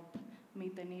could help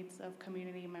meet the needs of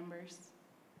community members.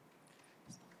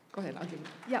 Go ahead, I'll give you.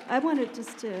 Yeah, I wanted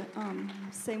just to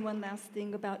say one last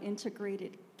thing about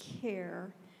integrated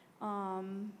care.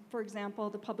 For example,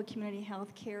 the public community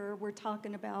health care, we're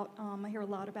talking about, I hear a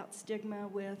lot about stigma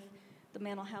with the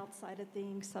mental health side of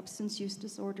things, substance use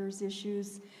disorders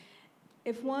issues.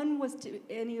 If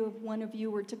any one of you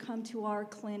were to come to our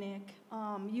clinic,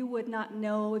 you would not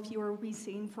know if you were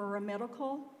seen for a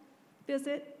medical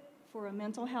visit, for a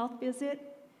mental health visit,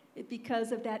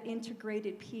 because of that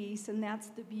integrated piece, and that's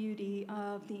the beauty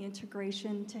of the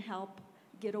integration to help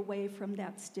get away from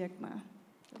that stigma.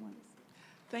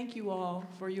 Thank you all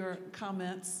for your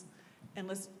comments, and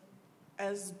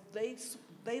as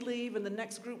they leave and the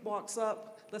next group walks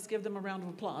up, let's give them a round of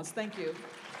applause. Thank you.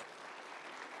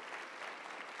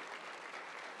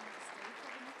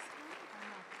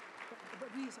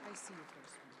 I see if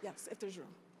there's room. Yes, if there's room.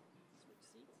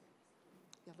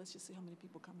 Yeah, let's just see how many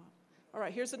people come up. All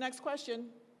right, here's the next question.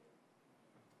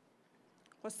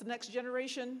 What's the next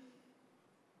generation?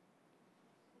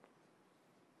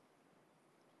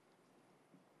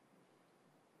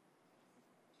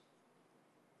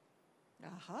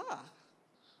 Aha.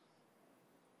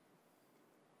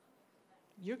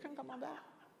 You can come on back.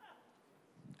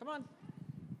 Come on.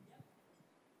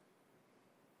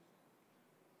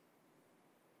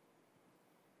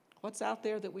 What's out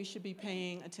there that we should be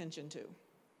paying attention to?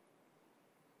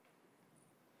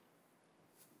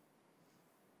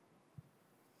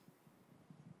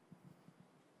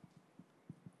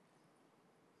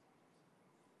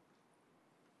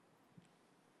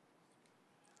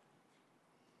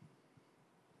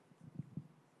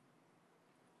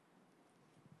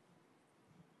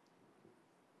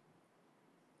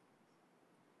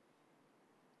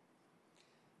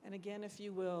 And again, if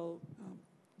you will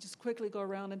just quickly go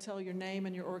around and tell your name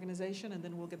and your organization, and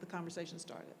then we'll get the conversation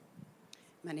started.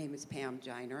 My name is Pam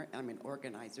Giner. I'm an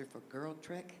organizer for Girl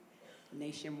Trek,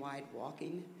 nationwide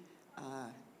walking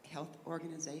health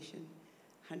organization,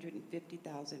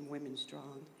 150,000 women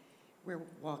strong. We're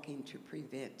walking to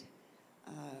prevent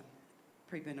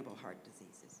preventable heart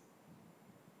diseases.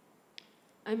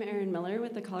 I'm Erin Miller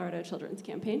with the Colorado Children's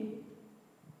Campaign.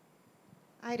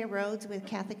 Ida Rhodes with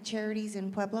Catholic Charities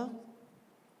in Pueblo.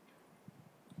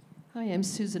 Hi, I'm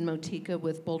Susan Motika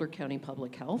with Boulder County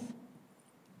Public Health.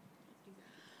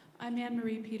 I'm Anne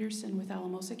Marie Peterson with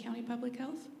Alamosa County Public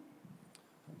Health.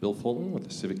 Bill Fulton with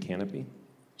the Civic Canopy.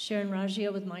 Sharon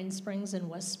Raggio with Mine Springs and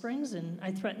West Springs, and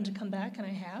I threatened to come back, and I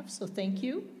have, so thank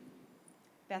you.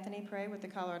 Bethany Prey with the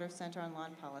Colorado Center on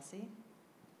Lawn Policy.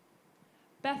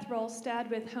 Beth Rolstad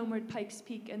with Homeward Pikes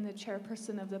Peak and the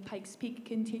chairperson of the Pikes Peak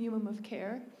Continuum of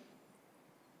Care.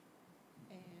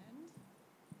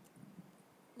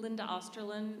 Linda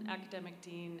Osterlin, Academic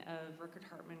Dean of Rutgers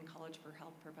Hartman College for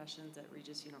Health Professions at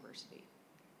Regis University.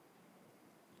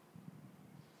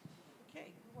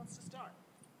 Okay, who wants to start?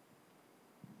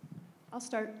 I'll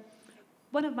start.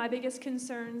 One of my biggest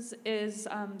concerns is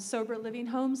sober living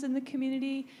homes in the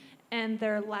community and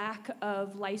their lack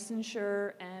of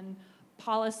licensure and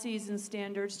policies and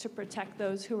standards to protect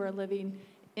those who are living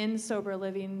in sober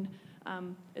living.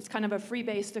 It's kind of a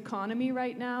free-based economy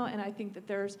right now, and I think that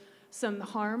there's some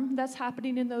harm that's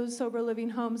happening in those sober living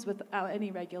homes without any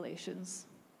regulations.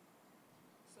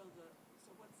 So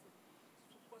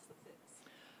what's the fix?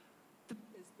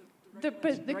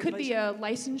 There could be a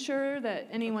licensure that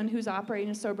anyone who's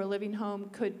operating a sober living home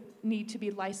could need to be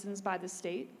licensed by the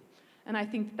state. And I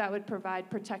think that would provide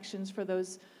protections for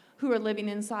those who are living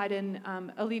inside and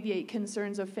alleviate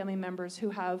concerns of family members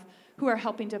who are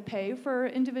helping to pay for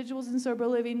individuals in sober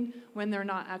living when they're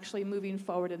not actually moving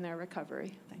forward in their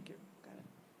recovery. Thank you. Got it.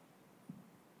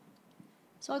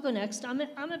 So I'll go next. I'm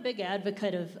a big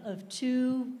advocate of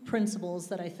two principles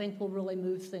that I think will really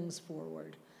move things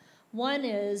forward. One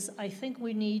is I think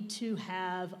we need to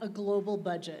have a global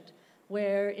budget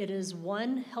where it is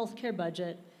one healthcare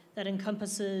budget that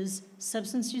encompasses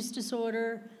substance use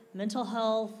disorder, mental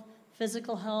health,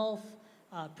 physical health,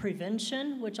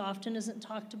 prevention, which often isn't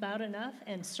talked about enough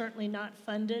and certainly not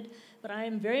funded. But I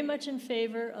am very much in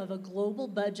favor of a global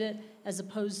budget as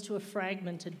opposed to a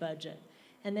fragmented budget.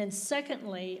 And then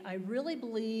secondly, I really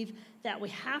believe that we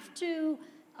have to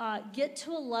get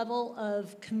to a level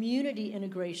of community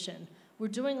integration. We're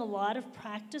doing a lot of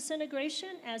practice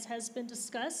integration, as has been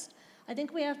discussed. I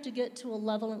think we have to get to a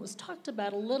level, and it was talked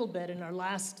about a little bit in our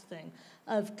last thing,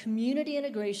 of community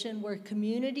integration where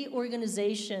community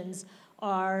organizations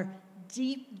are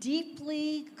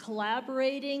deeply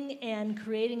collaborating and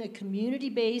creating a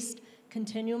community-based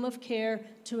continuum of care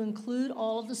to include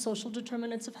all of the social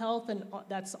determinants of health, and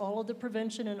that's all of the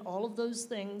prevention and all of those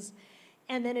things.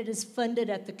 And then it is funded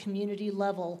at the community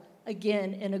level,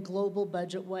 again, in a global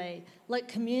budget way. Let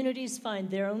communities find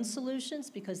their own solutions,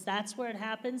 because that's where it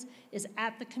happens, is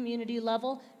at the community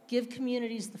level. Give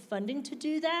communities the funding to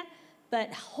do that,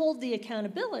 but hold the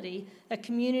accountability that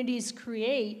communities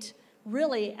create,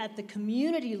 really at the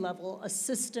community level, a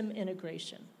system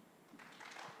integration.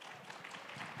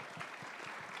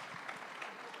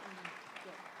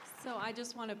 So I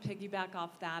just want to piggyback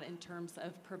off that in terms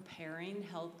of preparing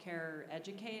healthcare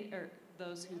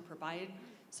those who provide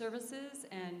services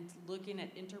and looking at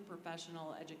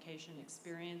interprofessional education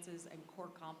experiences and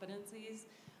core competencies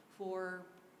for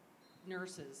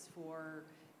nurses, for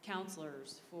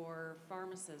counselors, for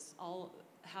pharmacists, all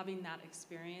having that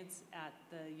experience at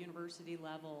the university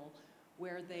level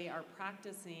where they are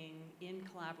practicing in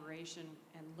collaboration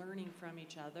and learning from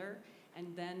each other.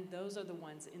 And then those are the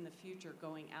ones in the future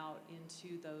going out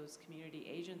into those community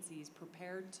agencies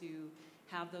prepared to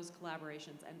have those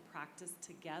collaborations and practice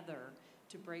together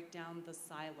to break down the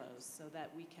silos so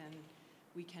that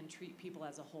we can treat people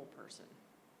as a whole person.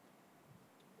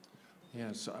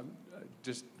 Yeah, so I'm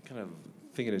just kind of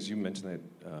thinking as you mentioned that,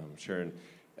 Sharon,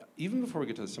 even before we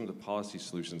get to some of the policy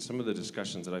solutions, some of the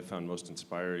discussions that I found most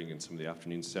inspiring in some of the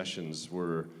afternoon sessions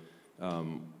were,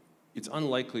 it's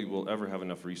unlikely we'll ever have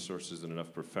enough resources and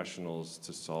enough professionals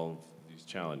to solve these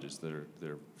challenges.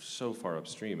 They're so far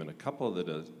upstream. And a couple of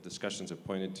the discussions have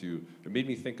pointed to, it made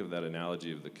me think of that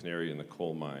analogy of the canary in the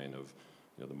coal mine of,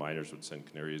 the miners would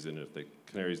send canaries in, and if the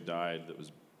canaries died, that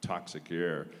was toxic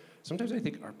air. Sometimes I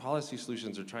think our policy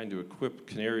solutions are trying to equip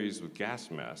canaries with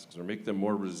gas masks or make them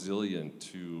more resilient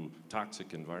to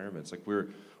toxic environments. Like we're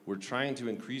trying to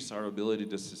increase our ability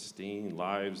to sustain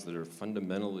lives that are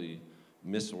fundamentally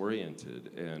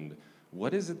misoriented, and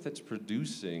what is it that's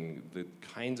producing the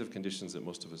kinds of conditions that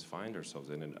most of us find ourselves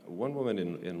in? And one woman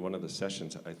in one of the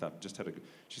sessions, I thought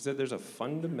she said there's a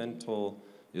fundamental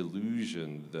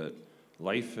illusion that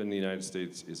life in the United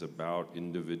States is about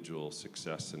individual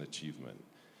success and achievement.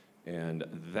 And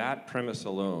that premise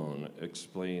alone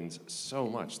explains so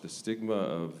much, the stigma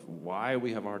of why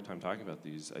we have a hard time talking about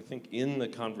these. I think in the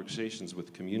conversations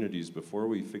with communities before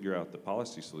we figure out the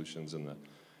policy solutions and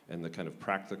the kind of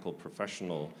practical,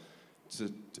 professional,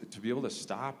 to be able to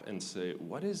stop and say,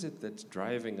 what is it that's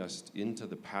driving us into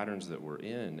the patterns that we're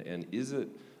in? And is it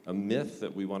a myth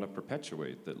that we want to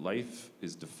perpetuate, that life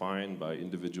is defined by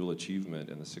individual achievement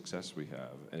and the success we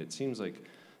have? And it seems like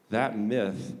that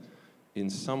myth, in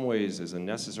some ways, is a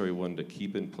necessary one to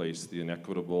keep in place the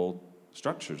inequitable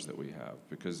structures that we have.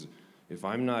 Because if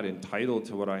I'm not entitled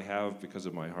to what I have because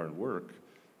of my hard work,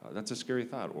 that's a scary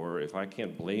thought. Or if I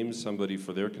can't blame somebody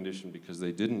for their condition because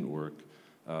they didn't work,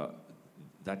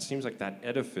 that seems like that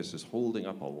edifice is holding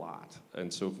up a lot.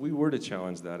 And so if we were to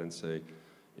challenge that and say,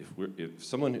 if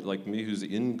someone like me who's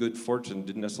in good fortune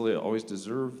didn't necessarily always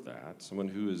deserve that, someone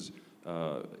who is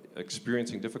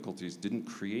experiencing difficulties didn't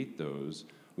create those,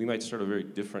 we might start a very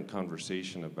different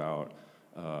conversation about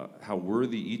how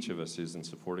worthy each of us is in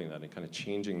supporting that and kind of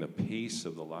changing the pace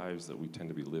of the lives that we tend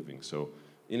to be living. So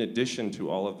in addition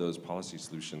to all of those policy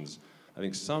solutions, I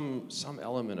think some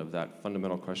element of that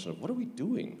fundamental question of what are we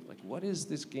doing? Like, what is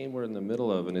this game we're in the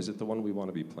middle of, and is it the one we want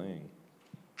to be playing?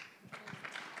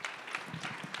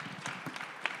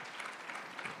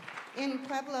 In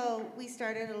Pueblo, we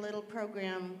started a little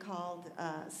program called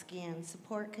SCAN,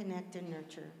 Support, Connect, and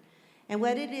Nurture. And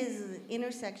what it is an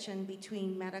intersection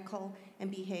between medical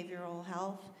and behavioral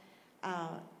health.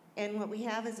 And what we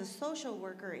have is a social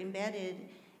worker embedded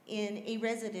in a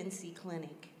residency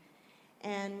clinic.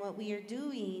 And what we are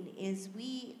doing is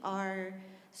we are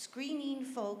screening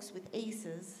folks with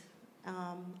ACEs,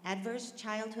 adverse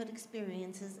childhood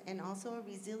experiences, and also a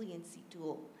resiliency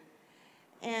tool,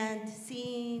 and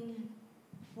seeing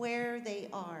where they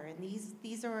are. And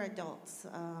these are adults,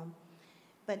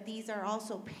 but these are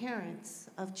also parents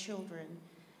of children,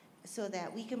 so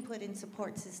that we can put in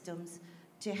support systems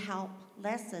to help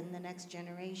lessen the next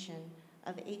generation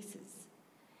of ACEs.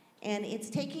 And it's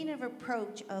taking an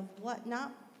approach of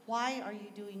not why are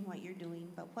you doing what you're doing,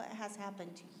 but what has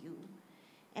happened to you.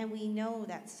 And we know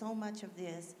that so much of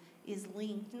this is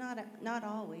linked, not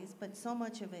always, but so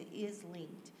much of it is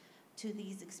linked to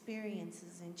these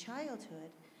experiences in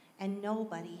childhood, and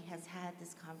nobody has had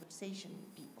this conversation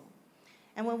with people.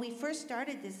 And when we first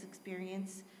started this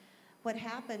experience, what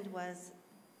happened was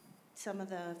some of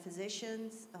the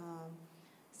physicians,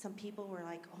 some people were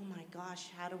like, oh my gosh,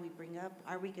 how do we bring up,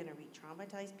 are we gonna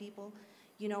re-traumatize people?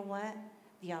 You know what?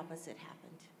 The opposite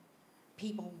happened.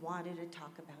 People wanted to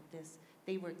talk about this.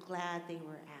 They were glad they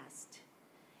were asked.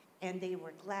 And they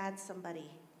were glad somebody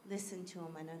listened to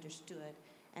them and understood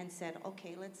and said,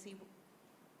 okay, let's see,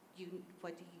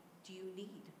 what do you need?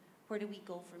 Where do we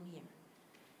go from here?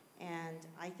 And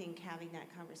I think having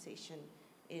that conversation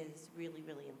is really,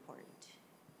 really important.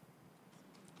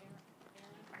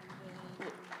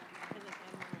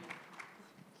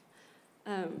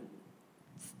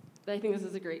 I think this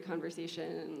is a great conversation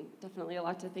and definitely a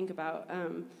lot to think about.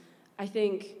 I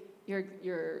think you're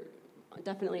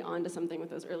definitely onto something with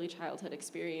those early childhood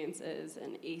experiences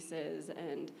and ACEs,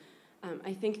 and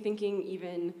I think thinking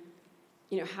even,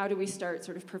 how do we start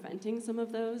sort of preventing some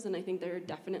of those? And I think there are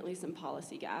definitely some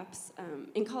policy gaps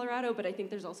in Colorado, but I think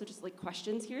there's also just like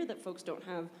questions here that folks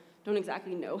don't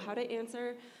exactly know how to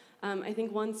answer. I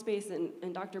think one space,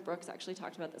 and Dr. Brooks actually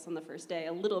talked about this on the first day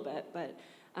a little bit, but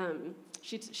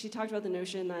she talked about the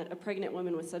notion that a pregnant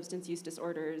woman with substance use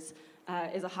disorders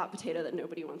is a hot potato that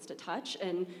nobody wants to touch,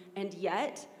 and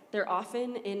yet they're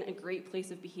often in a great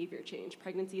place of behavior change.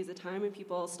 Pregnancy is a time when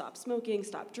people stop smoking,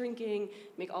 stop drinking,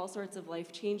 make all sorts of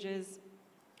life changes.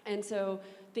 And so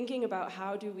thinking about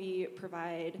how do we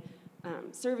provide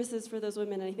services for those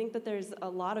women, and I think that there's a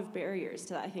lot of barriers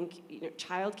to that. I think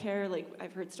childcare, like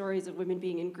I've heard stories of women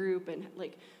being in group and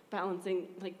bouncing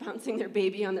their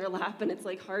baby on their lap, and it's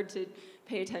hard to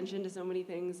pay attention to so many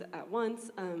things at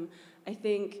once. I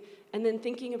think, and then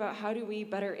thinking about how do we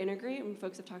better integrate, and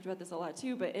folks have talked about this a lot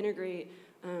too, but integrate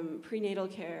prenatal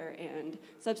care and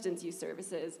substance use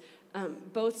services,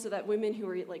 both so that women who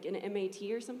are in MAT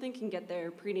or something can get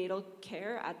their prenatal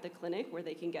care at the clinic where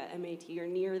they can get MAT or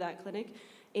near that clinic,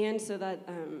 and so that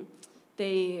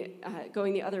they,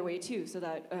 going the other way too, so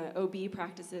that OB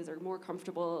practices are more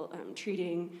comfortable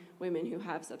treating women who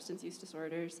have substance use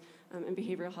disorders and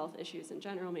behavioral health issues in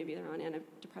general. Maybe they're on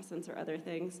antidepressants or other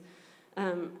things.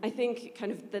 I think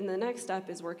kind of then the next step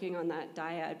is working on that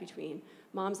dyad between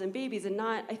moms and babies, and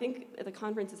not, I think the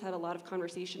conference has had a lot of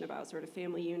conversation about sort of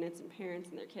family units and parents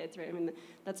and their kids, right? I mean,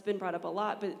 that's been brought up a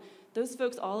lot, but those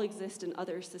folks all exist in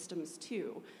other systems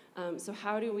too. So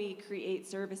how do we create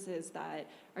services that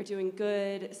are doing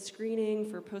good screening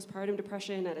for postpartum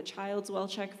depression at a child's well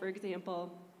check, for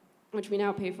example, which we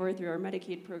now pay for through our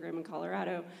Medicaid program in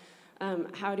Colorado?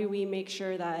 How do we make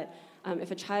sure that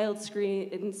if a child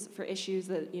screens for issues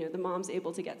that the mom's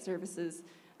able to get services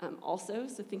also?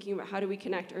 So thinking about how do we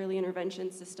connect early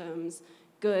intervention systems,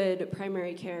 good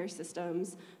primary care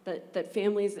systems that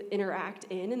families interact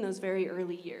in those very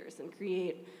early years, and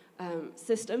create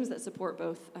systems that support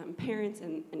both parents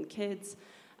and kids.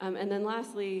 And then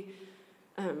lastly,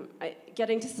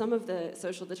 getting to some of the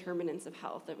social determinants of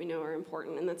health that we know are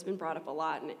important, and that's been brought up a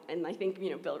lot. And I think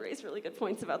Bill raised really good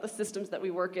points about the systems that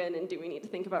we work in, and do we need to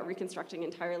think about reconstructing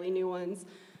entirely new ones?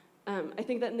 I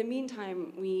think that in the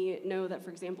meantime, we know that,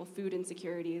 for example, food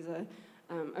insecurity is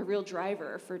a real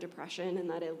driver for depression, and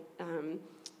that it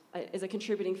is a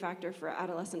contributing factor for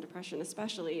adolescent depression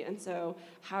especially. And so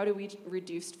how do we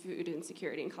reduce food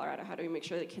insecurity in Colorado? How do we make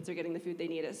sure that kids are getting the food they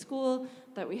need at school,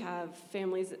 that we have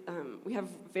families, we have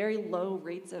very low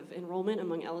rates of enrollment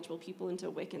among eligible people into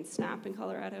WIC and SNAP in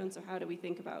Colorado, and so how do we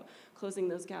think about closing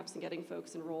those gaps and getting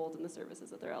folks enrolled in the services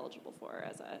that they're eligible for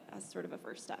as sort of a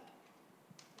first step?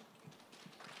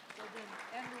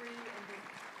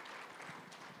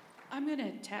 I'm going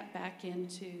to tap back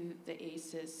into the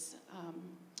ACEs.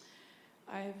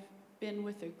 I've been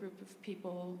with a group of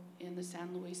people in the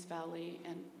San Luis Valley,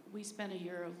 and we spent a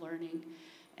year of learning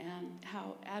and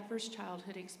how adverse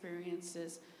childhood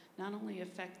experiences not only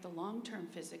affect the long-term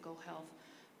physical health,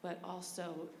 but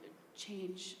also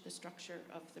change the structure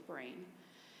of the brain.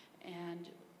 And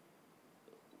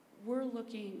we're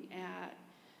looking at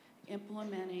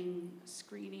implementing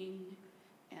screening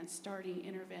and starting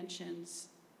interventions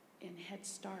in Head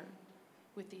Start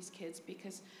with these kids,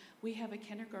 because we have a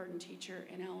kindergarten teacher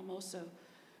in Alamosa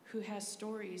who has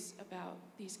stories about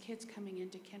these kids coming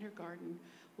into kindergarten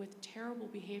with terrible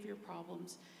behavior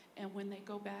problems, and when they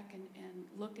go back and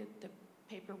look at the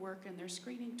paperwork and their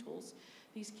screening tools,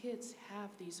 these kids have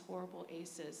these horrible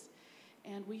ACEs.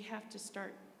 And we have to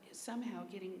start somehow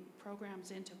getting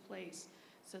programs into place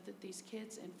so that these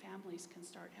kids and families can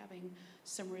start having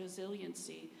some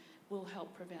resiliency. Will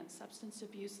help prevent substance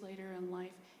abuse later in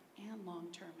life and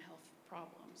long-term health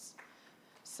problems.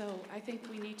 So I think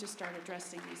we need to start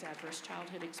addressing these adverse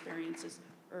childhood experiences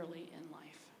early in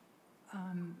life.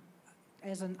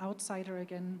 As an outsider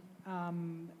again,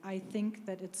 I think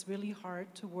that it's really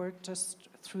hard to work just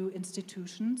through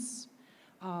institutions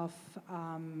of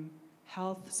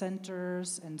health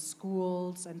centers and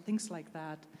schools and things like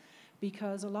that,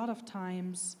 because a lot of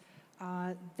times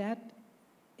that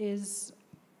is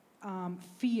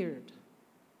feared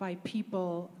by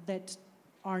people that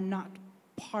are not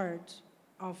part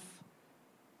of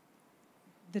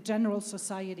the general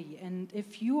society. And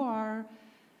if you are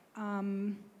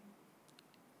on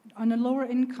a lower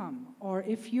income, or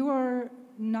if you are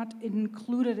not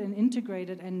included and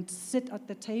integrated and sit at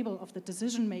the table of the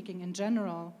decision making in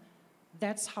general,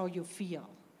 that's how you feel.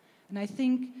 And I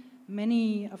think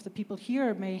many of the people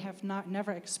here may have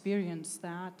never experienced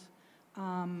that.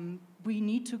 We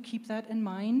need to keep that in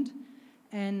mind,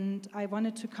 and I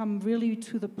wanted to come really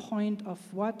to the point of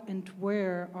what and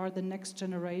where are the next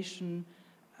generation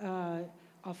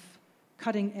of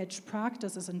cutting-edge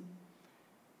practices, and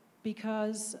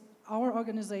because our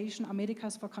organization,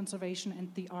 Americas for Conservation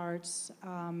and the Arts,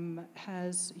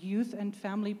 has youth and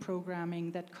family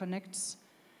programming that connects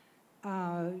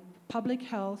public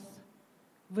health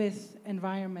with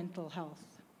environmental health.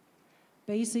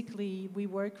 Basically, we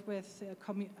work with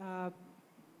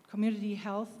community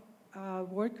health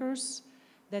workers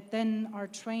that then are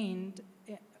trained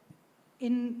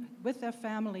with their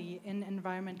family in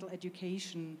environmental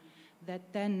education, that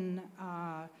then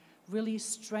really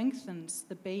strengthens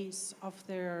the base of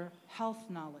their health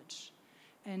knowledge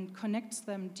and connects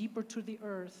them deeper to the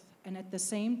earth, and at the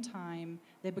same time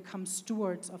they become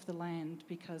stewards of the land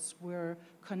because we're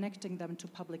connecting them to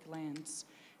public lands.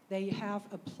 They have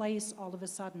a place all of a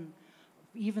sudden,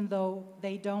 even though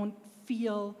they don't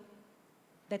feel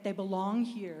that they belong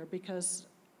here, because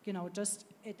just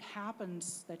it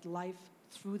happens that life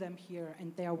threw them here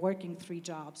and they are working 3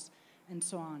 jobs and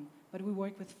so on. But we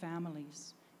work with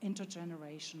families,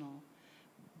 intergenerational.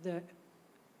 The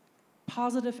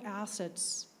positive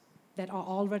assets that are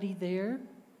already there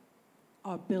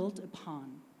are built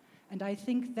upon. And I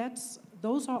think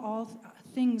those are all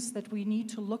things that we need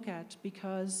to look at,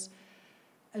 because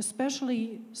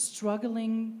especially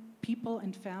struggling people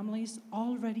and families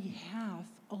already have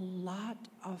a lot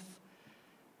of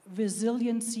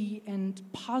resiliency and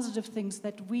positive things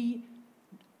that we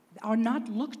are not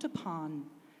looked upon,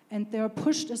 and they're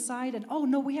pushed aside and, oh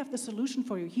no, we have the solution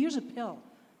for you, here's a pill.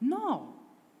 No.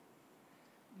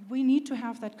 We need to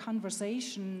have that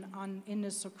conversation in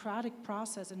a Socratic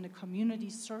process, in the community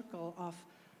circle of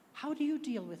how do you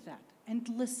deal with that? And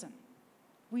listen.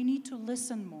 We need to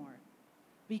listen more,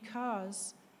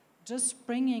 because just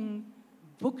bringing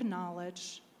book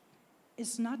knowledge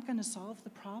is not going to solve the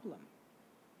problem.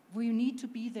 We need to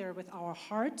be there with our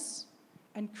hearts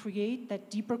and create that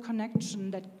deeper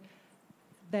connection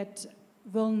that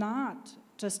will not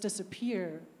just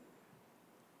disappear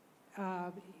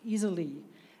easily.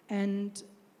 And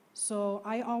so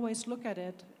I always look at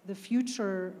it, the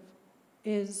future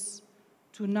is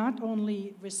to not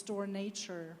only restore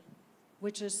nature,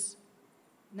 which is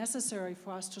necessary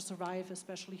for us to survive,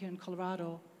 especially here in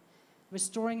Colorado,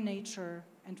 restoring nature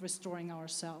and restoring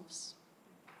ourselves.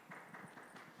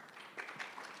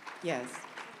 Yes.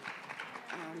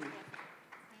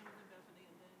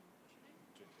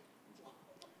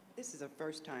 This is a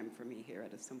first time for me here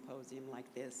at a symposium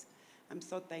like this. I'm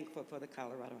so thankful for the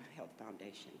Colorado Health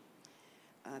Foundation.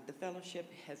 The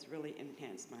fellowship has really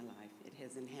enhanced my life. It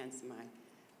has enhanced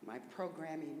my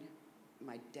programming,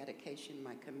 my dedication,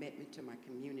 my commitment to my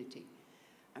community.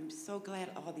 I'm so glad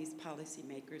all these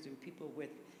policymakers and people with,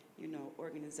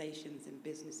 organizations and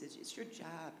businesses, it's your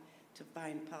job to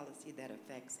find policy that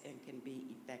affects and can be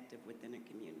effective within a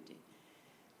community.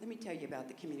 Let me tell you about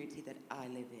the community that I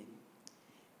live in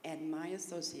and my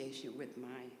association with my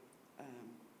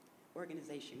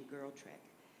organization, Girl Trek.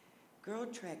 Girl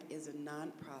Trek is a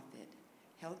nonprofit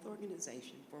health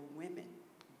organization for women,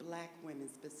 Black women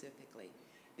specifically,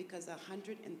 because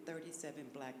 137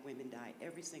 Black women die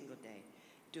every single day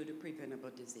due to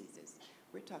preventable diseases.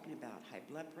 We're talking about high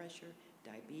blood pressure,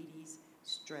 diabetes,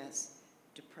 stress,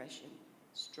 depression,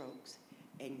 strokes,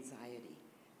 anxiety.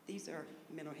 These are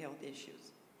mental health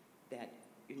issues that,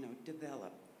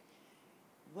 develop.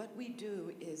 What we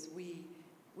do is we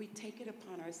take it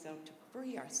upon ourselves to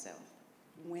free ourselves.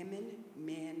 Women,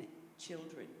 men,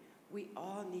 children, we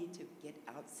all need to get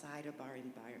outside of our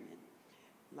environment.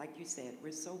 Like you said,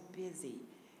 we're so busy,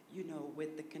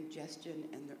 with the congestion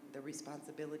and the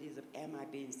responsibilities of, am I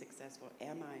being successful?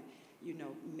 Am I,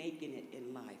 making it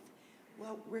in life?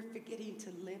 Well, we're forgetting to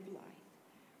live life.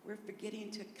 We're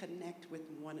forgetting to connect with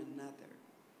one another.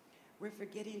 We're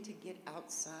forgetting to get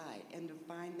outside and to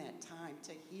find that time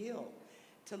to heal,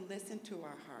 to listen to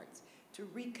our hearts, to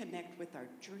reconnect with our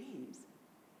dreams,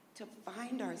 to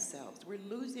find ourselves. We're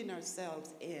losing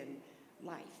ourselves in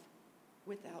life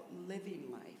without living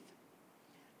life.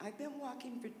 I've been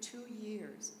walking for 2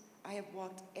 years. I have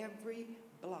walked every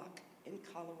block in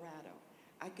Colorado.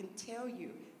 I can tell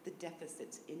you the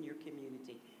deficits in your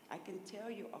community. I can tell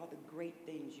you all the great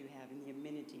things you have and the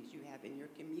amenities you have in your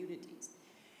communities.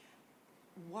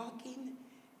 Walking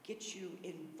gets you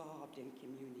involved in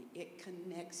community. It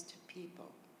connects to people.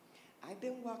 I've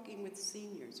been walking with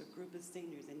seniors, a group of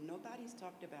seniors, and nobody's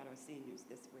talked about our seniors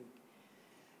this week.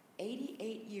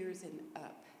 88 years and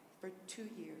up for 2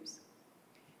 years.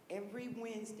 Every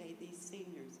Wednesday, these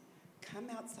seniors come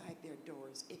outside their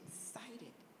doors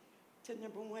excited to,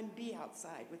 number one, be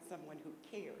outside with someone who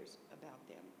cares about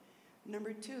them.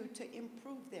 Number two, to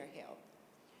improve their health,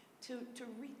 to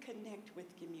reconnect with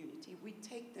community. We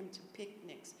take them to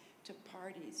picnics, to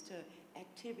parties, to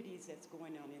activities that's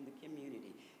going on in the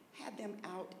community. Had them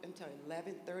out until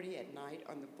 11:30 at night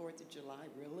on the 4th of July,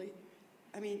 really?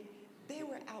 I mean, they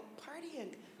were out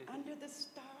partying under the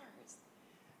stars.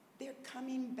 They're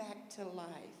coming back to life.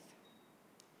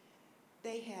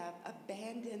 They have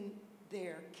abandoned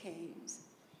their canes.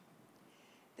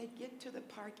 They get to the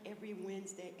park every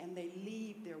Wednesday and they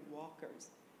leave their walkers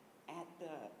at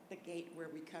the gate where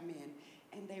we come in,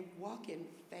 and they walk in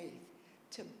faith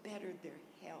to better their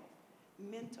health,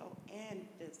 mental and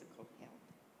physical health.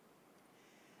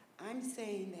 I'm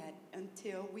saying that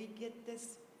until we get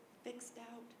this fixed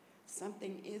out,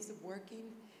 something is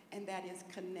working, and that is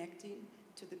connecting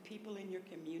to the people in your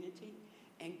community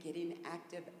and getting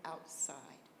active outside.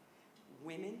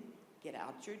 Women, get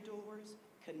out your doors,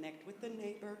 connect with the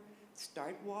neighbor,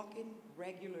 start walking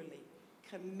regularly,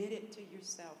 commit it to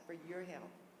yourself for your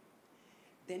health.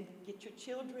 Then get your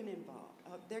children involved.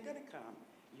 They're gonna come.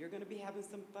 You're gonna be having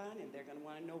some fun, and they're gonna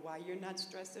wanna know why you're not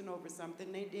stressing over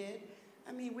something they did.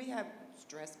 I mean, we have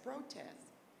stress protests.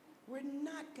 We're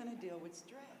not gonna deal with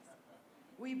stress.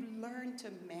 We've learned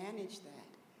to manage that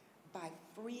by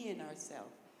freeing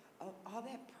ourselves of all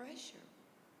that pressure.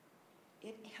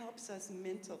 It helps us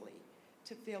mentally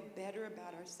to feel better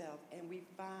about ourselves, and we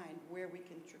find where we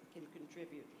can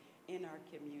contribute in our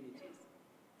communities.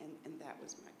 And that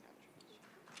was my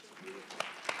contribution.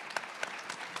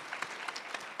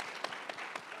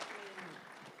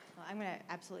 Well, I'm going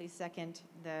to absolutely second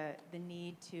the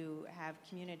need to have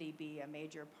community be a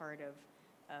major part of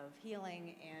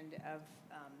healing and of,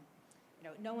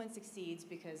 no one succeeds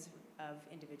because of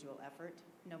individual effort.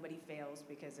 Nobody fails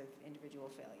because of individual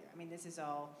failure. I mean, this is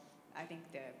all, I think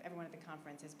everyone at the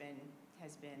conference has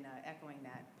been echoing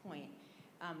that point.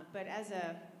 But as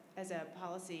a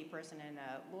policy person and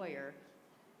a lawyer,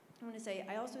 I want to say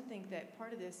I also think that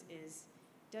part of this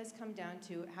does come down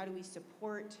to how do we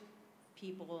support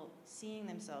people seeing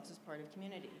themselves as part of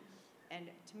community. And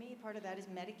to me, part of that is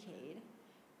Medicaid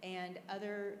and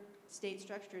other state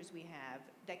structures we have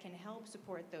that can help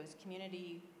support those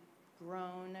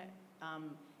community-grown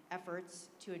efforts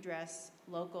to address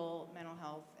local mental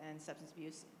health and substance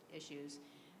abuse issues.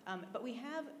 But we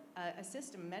have a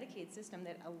system, a Medicaid system,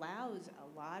 that allows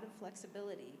a lot of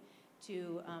flexibility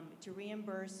to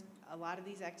reimburse a lot of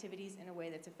these activities in a way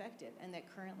that's effective, and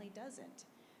that currently doesn't.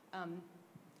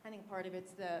 I think part of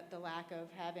it's the lack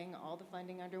of having all the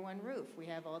funding under one roof. We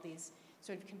have all these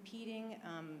sort of competing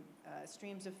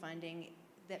streams of funding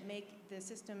that make the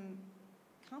system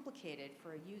complicated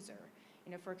for a user,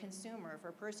 for a consumer, for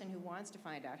a person who wants to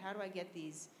find out, how do I get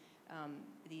these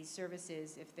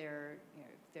services if their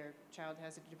child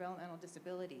has a developmental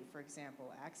disability, for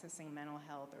example, accessing mental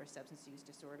health or substance use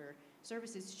disorder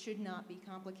services should not be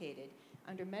complicated.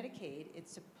 Under Medicaid,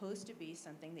 it's supposed to be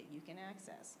something that you can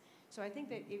access. So I think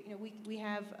that we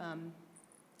have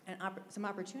some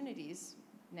opportunities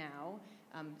now,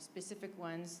 specific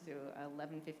ones through a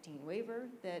 1115 waiver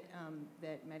that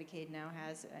Medicaid now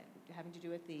has having to do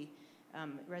with the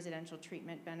residential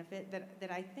treatment benefit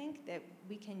that I think that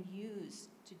we can use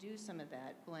to do some of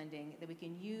that blending, that we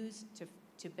can use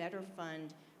to better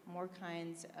fund more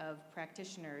kinds of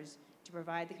practitioners to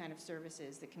provide the kind of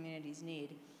services that communities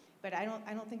need. But I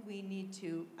don't think we need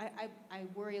to, I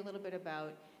worry a little bit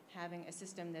about having a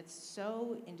system that's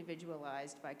so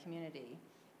individualized by community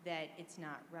that it's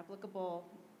not replicable,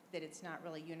 that it's not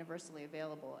really universally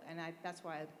available. And that's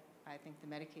why I think the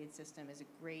Medicaid system is a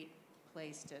great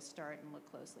place to start and look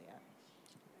closely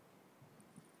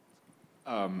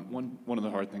at. One of the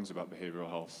hard things about behavioral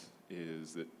health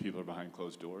is that people are behind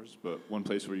closed doors, but one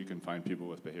place where you can find people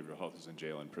with behavioral health is in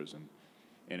jail and prison.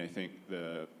 And I think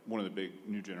one of the big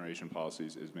new generation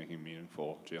policies is making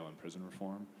meaningful jail and prison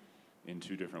reform in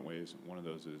two different ways. One of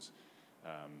those is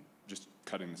just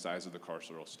cutting the size of the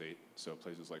carceral state. So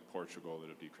places like Portugal that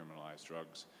have decriminalized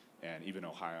drugs, and even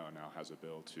Ohio now has a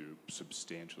bill to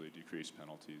substantially decrease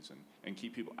penalties and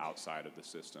keep people outside of the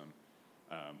system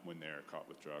when they're caught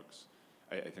with drugs.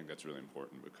 I think that's really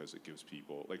important because it gives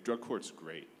people, like drug court's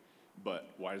great, but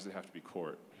why does it have to be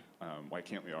court? Why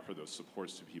can't we offer those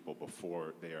supports to people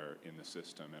before they are in the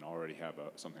system and already have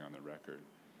something on their record?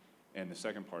 And the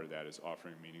second part of that is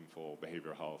offering meaningful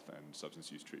behavioral health and substance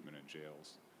use treatment in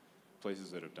jails.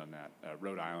 Places that have done that,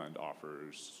 Rhode Island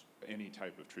offers any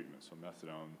type of treatment, so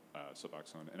methadone,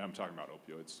 Suboxone, and I'm talking about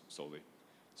opioids solely,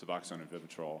 Suboxone and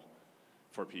Vivitrol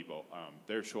for people,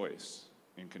 their choice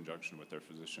in conjunction with their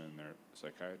physician and their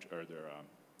psychiatrist or their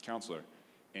counselor.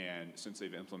 And since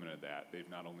they've implemented that, they've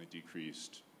not only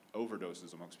decreased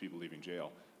overdoses amongst people leaving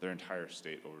jail, their entire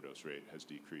state overdose rate has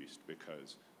decreased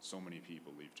because so many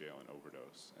people leave jail and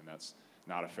overdose. And that's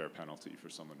not a fair penalty for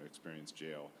someone to experience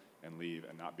jail and leave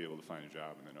and not be able to find a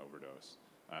job and then overdose.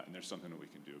 And there's something that we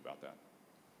can do about that.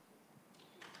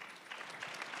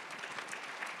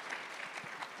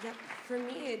 Yep, for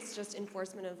me, it's just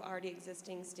enforcement of already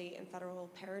existing state and federal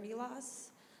parity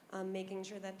laws, making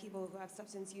sure that people who have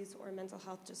substance use or mental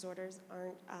health disorders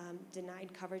aren't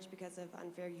denied coverage because of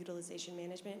unfair utilization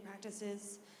management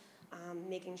practices,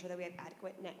 making sure that we have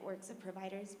adequate networks of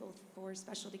providers, both for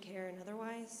specialty care and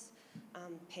otherwise,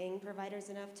 paying providers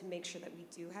enough to make sure that we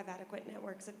do have adequate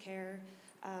networks of care.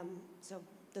 So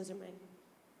those are mine.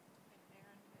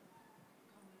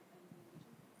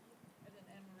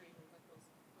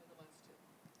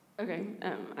 Okay,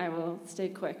 I will stay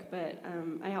quick, but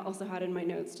I also had in my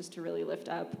notes just to really lift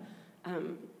up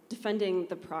defending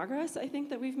the progress I think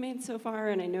that we've made so far,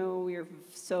 and I know we're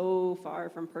so far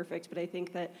from perfect, but I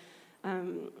think that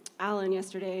Alan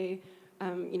yesterday,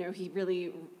 he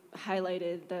really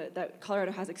highlighted that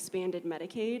Colorado has expanded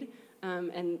Medicaid,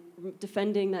 and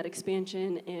defending that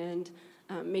expansion and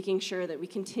making sure that we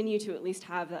continue to at least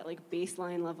have that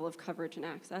baseline level of coverage and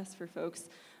access for folks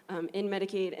in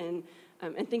Medicaid, and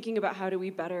thinking about how do we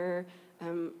better,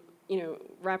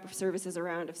 wrap services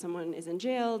around if someone is in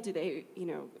jail. Do they,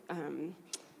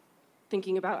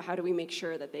 thinking about how do we make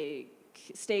sure that they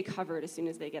stay covered as soon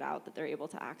as they get out, that they're able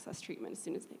to access treatment as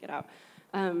soon as they get out.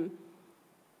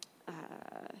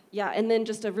 Yeah, and then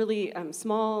just a really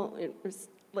smallish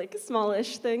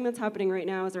thing that's happening right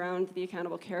now is around the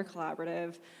Accountable Care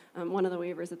Collaborative, one of the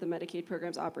waivers that the Medicaid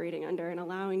program's operating under, and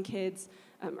allowing kids,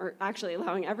 or actually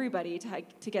allowing everybody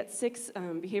to get 6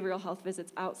 behavioral health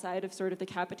visits outside of sort of the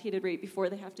capitated rate before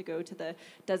they have to go to the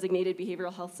designated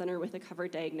behavioral health center with a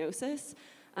covered diagnosis.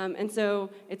 And so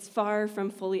it's far from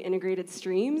fully integrated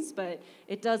streams, but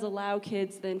it does allow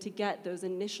kids then to get those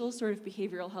initial sort of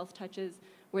behavioral health touches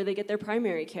where they get their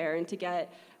primary care, and to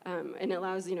get, and it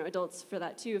allows adults for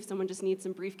that too, if someone just needs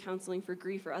some brief counseling for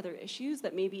grief or other issues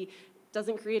that maybe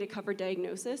doesn't create a covered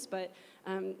diagnosis, but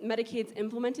Medicaid's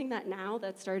implementing that now.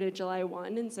 That started July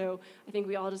 1, and so I think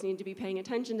we all just need to be paying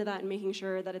attention to that and making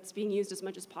sure that it's being used as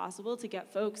much as possible to get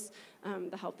folks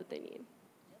the help that they need.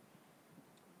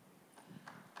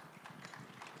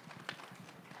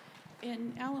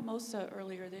 In Alamosa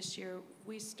earlier this year,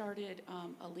 we started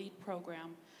a LEAD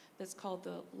program that's called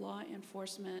the Law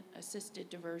Enforcement Assisted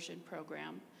Diversion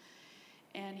Program.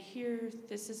 And here,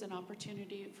 this is an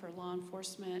opportunity for law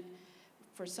enforcement,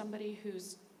 for somebody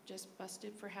who's just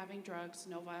busted for having drugs,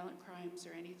 no violent crimes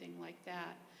or anything like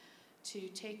that, to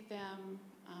take them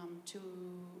to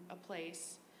a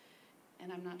place,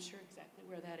 and I'm not sure exactly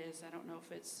where that is. I don't know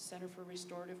if it's Center for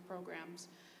Restorative Programs,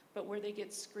 but where they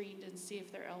get screened and see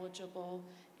if they're eligible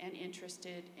and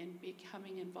interested in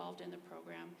becoming involved in the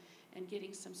program and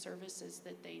getting some services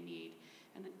that they need.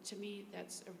 And to me,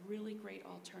 that's a really great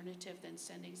alternative than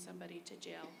sending somebody to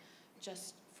jail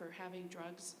just for having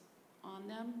drugs on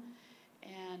them.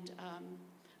 And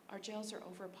our jails are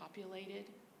overpopulated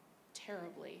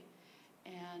terribly.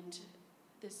 And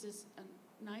this is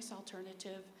a nice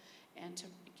alternative, and to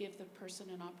give the person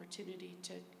an opportunity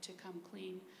to come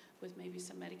clean with maybe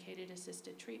some medicated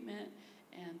assisted treatment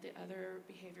and the other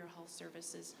behavioral health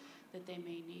services that they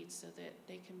may need, so that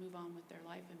they can move on with their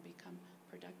life and become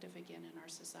productive again in our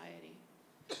society.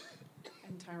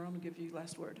 And Tyrone will give you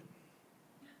last word.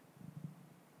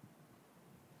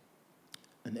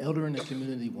 An elder in the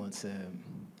community once said,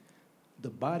 "The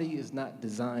body is not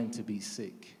designed to be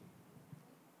sick."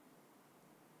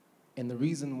 And the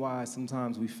reason why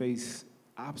sometimes we face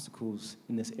obstacles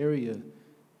in this area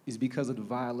is because of the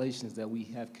violations that we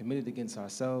have committed against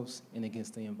ourselves and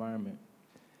against the environment.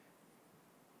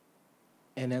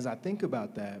 And as I think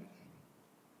about that,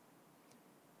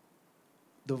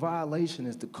 the violation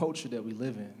is the culture that we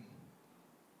live in.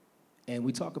 And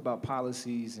we talk about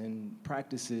policies and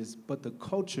practices, but the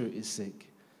culture is sick.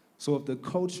 So if the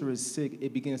culture is sick,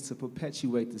 it begins to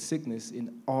perpetuate the sickness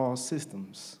in all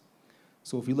systems.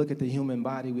 So if you look at the human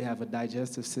body, we have a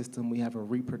digestive system, we have a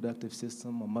reproductive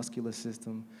system, a muscular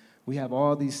system. We have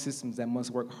all these systems that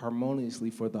must work harmoniously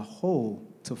for the whole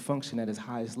to function at its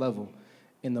highest level.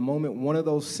 In the moment one of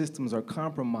those systems are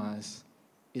compromised,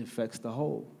 it affects the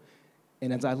whole.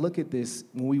 And as I look at this,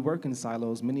 when we work in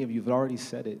silos, many of you have already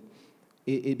said it,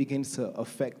 it begins to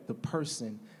affect the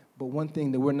person. But one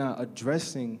thing that we're not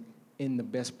addressing in the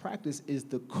best practice is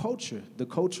the culture. The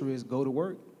culture is go to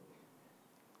work,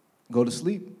 go to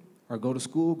sleep, or go to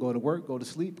school, go to work, go to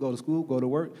sleep, go to school, go to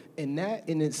work. And that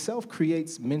in itself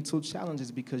creates mental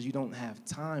challenges because you don't have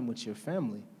time with your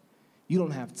family. You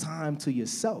don't have time to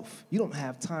yourself. You don't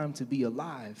have time to be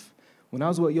alive. When I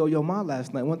was with Yo-Yo Ma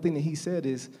last night, one thing that he said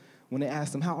is, when they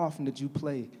asked him, how often did you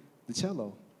play the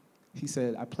cello? He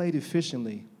said, I played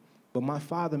efficiently, but my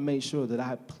father made sure that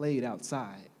I played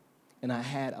outside and I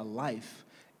had a life.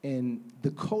 And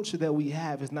the culture that we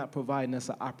have is not providing us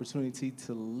an opportunity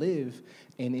to live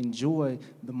and enjoy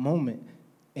the moment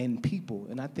and people.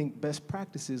 And I think best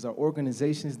practices are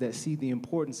organizations that see the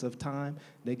importance of time,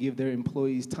 that give their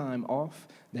employees time off,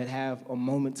 that have a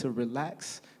moment to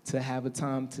relax, to have a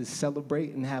time to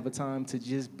celebrate, and have a time to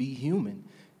just be human.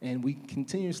 And we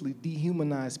continuously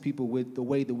dehumanize people with the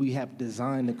way that we have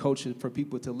designed the culture for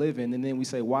people to live in. And then we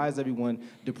say, why is everyone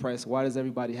depressed? Why does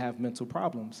everybody have mental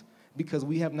problems? Because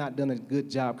we have not done a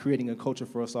good job creating a culture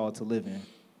for us all to live in.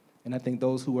 And I think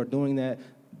those who are doing that,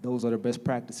 those are the best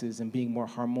practices and being more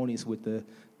harmonious with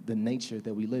the nature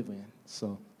that we live in.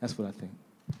 So that's what I think.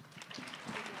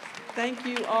 Thank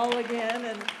you all again.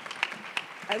 And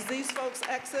as these folks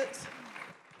exit,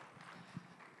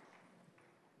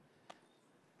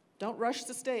 don't rush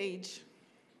the stage.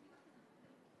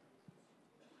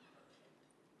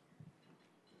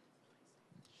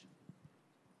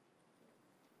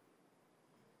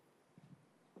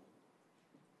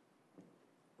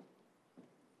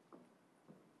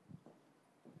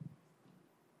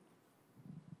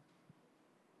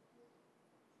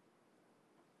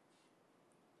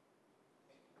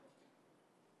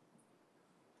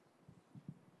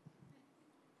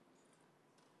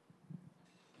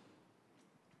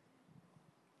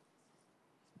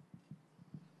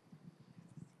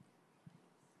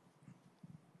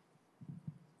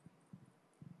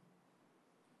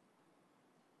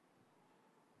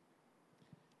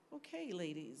 Okay,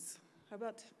 ladies, how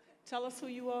about tell us who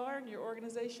you are and your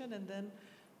organization, and then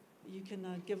you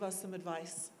can give us some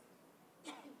advice.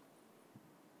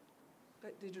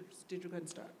 Did you go ahead and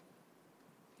start?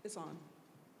 It's on.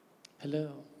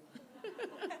 Hello.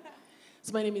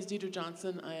 So my name is Deidre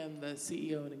Johnson. I am the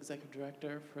CEO and Executive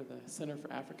Director for the Center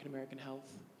for African American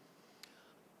Health.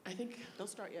 I think... Don't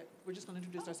start yet. We're just going to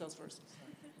introduce ourselves first.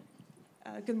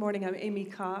 Good morning. I'm Amy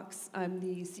Cox. I'm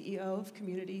the CEO of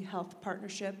Community Health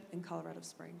Partnership in Colorado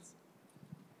Springs.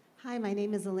 Hi, my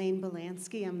name is Elaine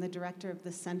Belansky. I'm the director of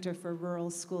the Center for Rural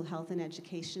School Health and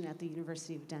Education at the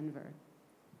University of Denver.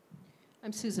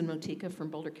 I'm Susan Motika from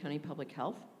Boulder County Public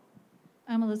Health.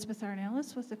 I'm Elizabeth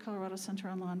Arnellis with the Colorado Center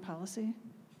on Law and Policy.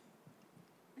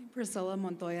 I'm Priscilla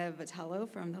Montoya Vitello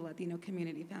from the Latino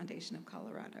Community Foundation of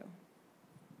Colorado.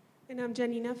 And I'm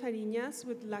Janina Fariñas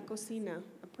with La Cocina,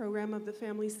 a program of the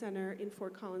Family Center in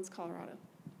Fort Collins, Colorado.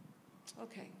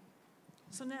 Okay.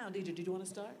 So now, Deidre, did you want to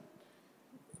start?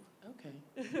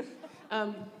 Okay.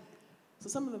 So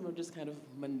some of them are just kind of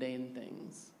mundane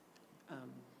things.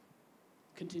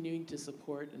 Continuing to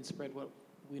support and spread what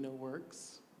we know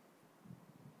works.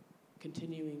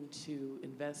 Continuing to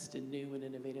invest in new and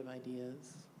innovative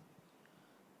ideas.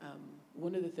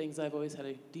 One of the things I've always had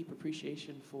a deep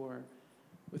appreciation for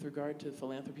with regard to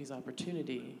philanthropy's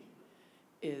opportunity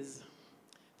is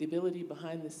the ability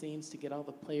behind the scenes to get all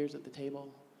the players at the table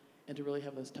and to really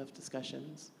have those tough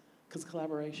discussions. Because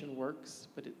collaboration works,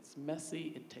 but it's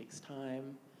messy, it takes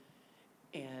time,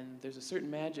 and there's a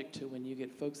certain magic to when you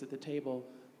get folks at the table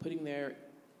putting their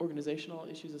organizational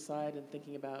issues aside and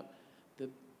thinking about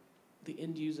the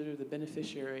end user, the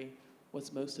beneficiary,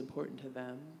 what's most important to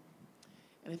them.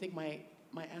 And I think my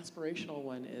aspirational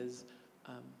one is,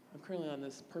 I'm currently on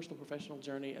this personal professional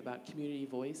journey about community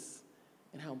voice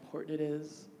and how important it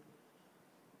is,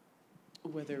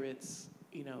 whether it's,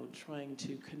 trying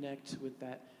to connect with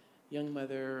that young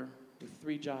mother with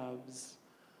 3 jobs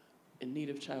in need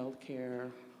of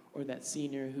childcare, or that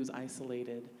senior who's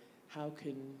isolated. How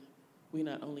can we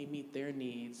not only meet their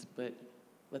needs, but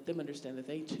let them understand that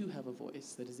they too have a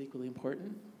voice that is equally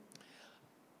important?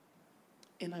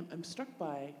 And I'm struck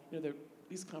by,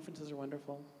 these conferences are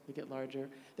wonderful, they get larger.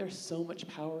 There's so much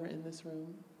power in this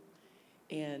room.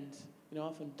 And,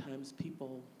 oftentimes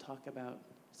people talk about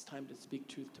it's time to speak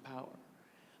truth to power.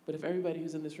 But if everybody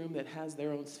who's in this room that has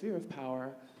their own sphere of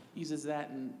power uses that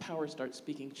and power starts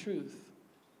speaking truth,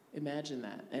 imagine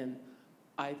that. And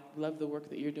I love the work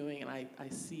that you're doing, and I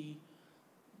see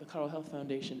the Colorado Health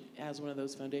Foundation as one of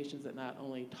those foundations that not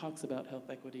only talks about health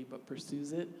equity, but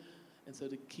pursues it. And so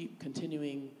to keep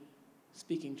continuing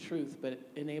speaking truth, but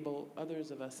enable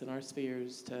others of us in our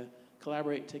spheres to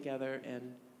collaborate together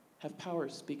and have power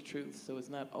speak truth, so it's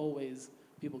not always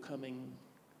people coming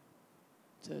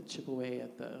to chip away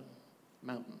at the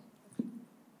mountain.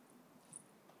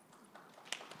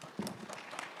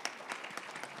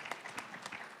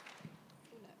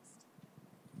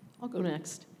 I'll go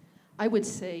next. I would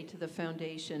say to the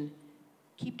foundation,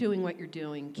 keep doing what you're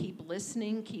doing. Keep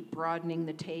listening, keep broadening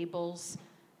the tables,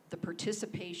 the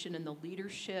participation and the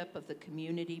leadership of the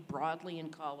community broadly in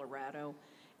Colorado,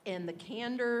 and the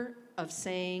candor of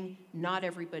saying not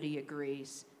everybody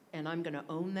agrees. And I'm going to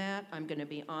own that. I'm going to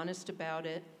be honest about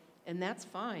it. And that's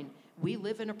fine. We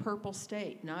live in a purple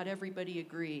state. Not everybody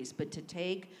agrees. But to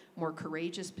take more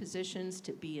courageous positions,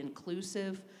 to be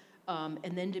inclusive,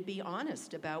 and then to be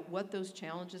honest about what those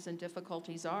challenges and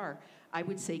difficulties are. I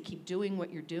would say keep doing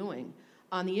what you're doing.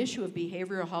 On the issue of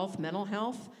behavioral health, mental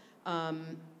health,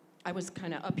 I was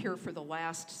kind of up here for the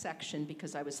last section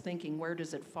because I was thinking, where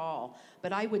does it fall?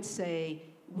 But I would say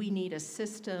we need a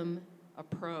system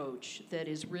approach that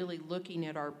is really looking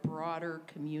at our broader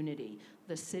community.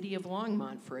 The city of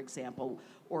Longmont, for example,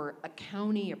 or a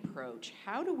county approach.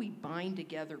 How do we bind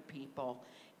together people?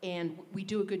 And we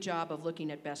do a good job of looking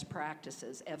at best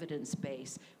practices,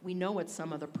 evidence-based. We know what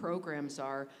some of the programs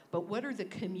are, but what are the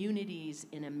communities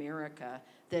in America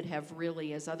that have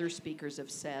really, as other speakers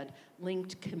have said,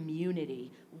 linked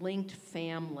community, linked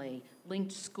family,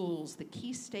 linked schools, the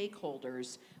key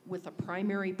stakeholders with a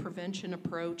primary prevention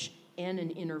approach and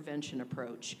an intervention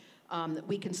approach.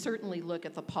 We can certainly look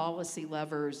at the policy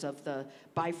levers of the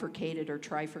bifurcated or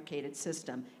trifurcated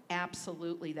system.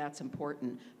 Absolutely, that's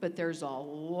important. But there's a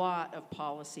lot of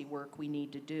policy work we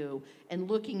need to do. And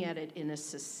looking at it in a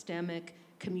systemic,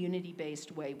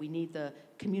 community-based way. We need the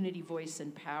community voice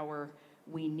and power.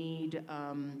 We need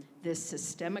this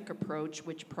systemic approach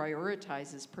which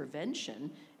prioritizes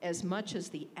prevention as much as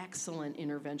the excellent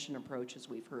intervention approaches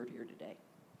we've heard here today.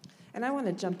 And I want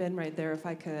to jump in right there if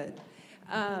I could.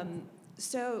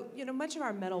 So, much of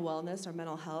our mental wellness, our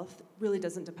mental health, really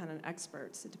doesn't depend on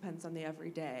experts. It depends on the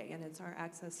everyday, and it's our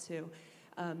access to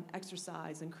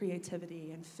exercise and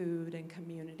creativity and food and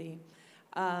community.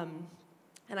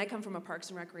 And I come from a Parks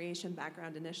and Recreation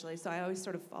background initially, so I always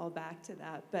sort of fall back to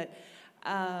that. But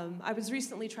I was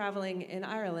recently traveling in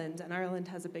Ireland, and Ireland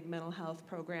has a big mental health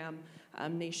program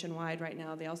nationwide right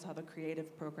now. They also have a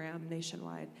creative program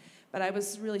nationwide. But I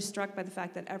was really struck by the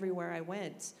fact that everywhere I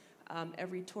went,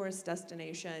 every tourist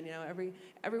destination,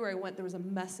 everywhere I went, there was a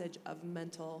message of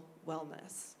mental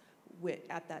wellness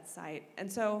at that site. And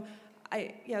so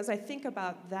as I think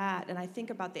about that, and I think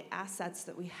about the assets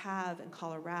that we have in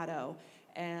Colorado,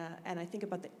 and I think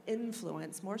about the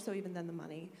influence, more so even than the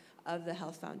money, of the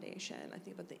Health Foundation. I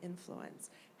think about the influence.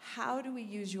 How do we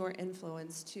use your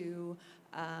influence to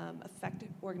affect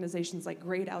organizations like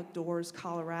Great Outdoors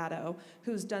Colorado,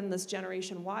 who's done this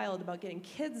Generation Wild about getting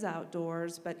kids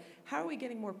outdoors, but how are we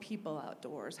getting more people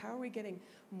outdoors? How are we getting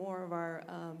more of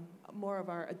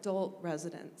our adult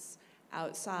residents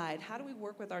outside? How do we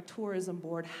work with our tourism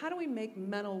board? How do we make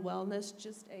mental wellness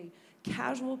just a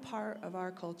casual part of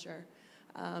our culture,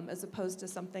 as opposed to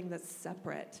something that's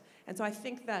separate? And so I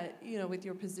think that, with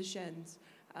your positions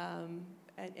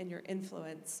and your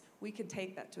influence, we could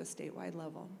take that to a statewide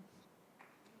level.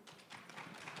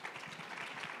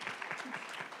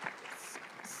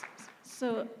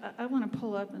 So I want to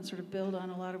pull up and sort of build on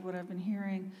a lot of what I've been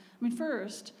hearing. I mean,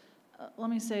 first,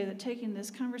 let me say that taking this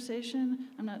conversation,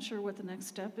 I'm not sure what the next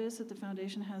step is that the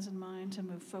foundation has in mind to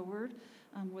move forward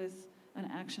with an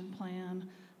action plan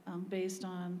based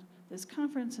on this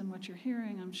conference and what you're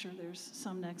hearing. I'm sure there's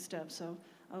some next step, so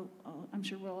I'm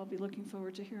sure we'll all be looking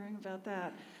forward to hearing about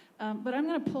that. But I'm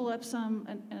going to pull up some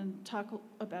and talk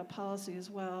about policy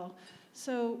as well.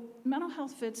 So mental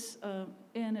health fits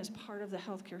in as part of the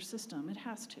healthcare system. It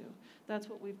has to. That's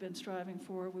what we've been striving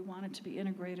for. We want it to be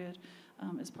integrated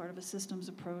as part of a systems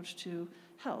approach to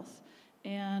health.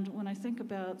 And when I think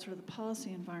about sort of the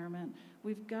policy environment,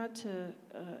 we've got to,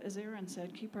 as Erin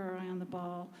said, keep our eye on the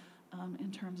ball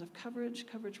in terms of coverage.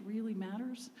 Coverage really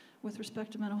matters with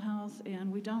respect to mental health,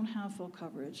 and we don't have full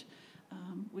coverage.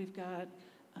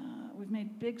 We've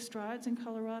made big strides in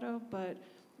Colorado, but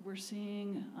we're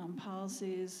seeing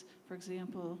policies, for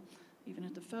example, even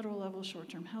at the federal level,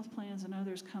 short-term health plans and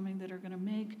others coming that are going to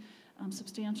make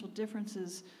substantial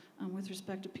differences with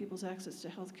respect to people's access to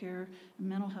health care and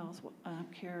mental health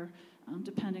care,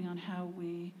 depending on how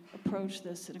we approach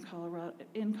this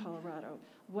in Colorado.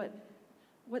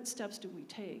 What steps do we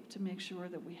take to make sure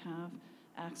that we have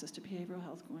access to behavioral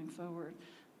health going forward?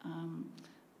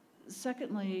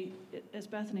 Secondly, as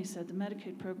Bethany said, the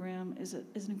Medicaid program is an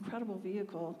incredible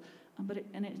vehicle, but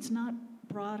it's not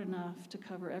broad enough to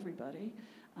cover everybody.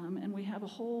 And we have a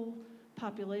whole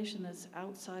population that's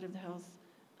outside of the health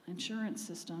insurance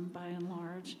system, by and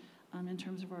large, in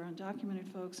terms of our undocumented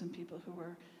folks and people who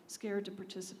are scared to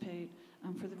participate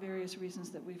for the various reasons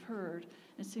that we've heard.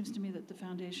 It seems to me that the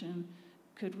foundation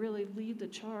could really lead the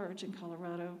charge in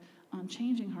Colorado on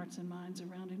changing hearts and minds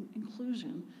around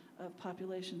inclusion of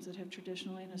populations that have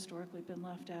traditionally and historically been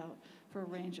left out for a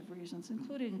range of reasons,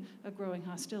 including a growing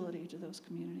hostility to those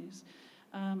communities.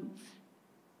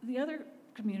 The other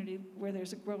community where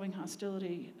there's a growing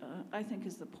hostility, I think,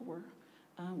 is the poor.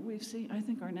 We've seen, I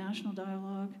think our national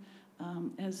dialogue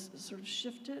has sort of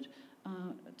shifted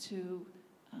to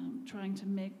trying to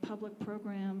make public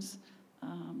programs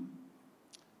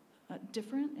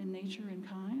different in nature and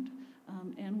kind.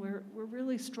 And we're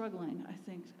really struggling, I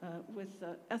think, with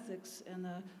the ethics and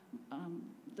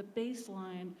the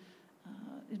baseline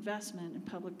investment in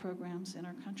public programs in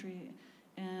our country.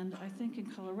 And I think in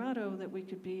Colorado that we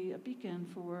could be a beacon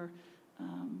for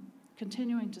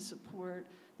continuing to support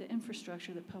the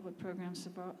infrastructure that public programs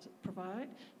provide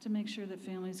to make sure that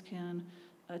families can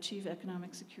achieve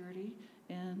economic security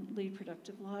and lead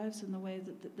productive lives in the way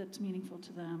that's meaningful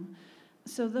to them.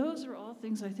 So those are all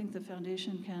things I think the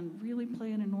foundation can really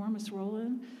play an enormous role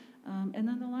in. And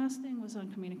then the last thing was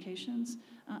on communications.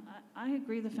 I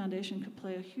agree the foundation could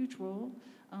play a huge role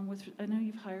I know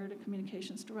you've hired a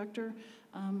communications director,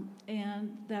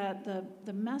 and that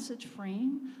the message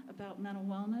frame about mental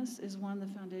wellness is one the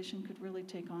foundation could really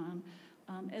take on,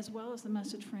 as well as the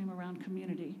message frame around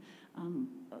community.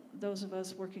 Those of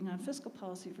us working on fiscal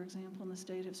policy, for example, in the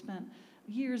state have spent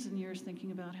years and years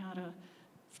thinking about how to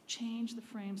change the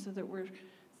frame so that we're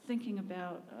thinking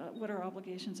about what our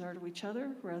obligations are to each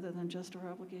other rather than just our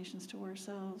obligations to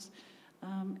ourselves.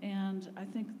 And I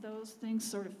think those things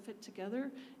sort of fit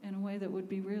together in a way that would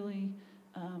be really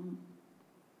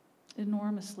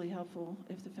enormously helpful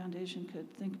if the foundation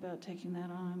could think about taking that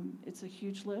on. It's a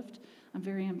huge lift. I'm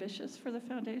very ambitious for the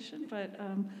foundation, but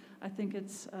I think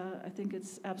it's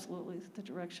absolutely the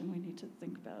direction we need to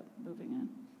think about moving in.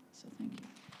 So thank you.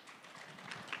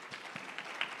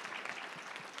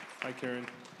 Hi, Karen.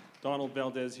 Donald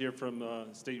Valdez here from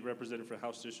State Representative for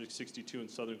House District 62 in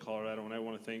Southern Colorado, and I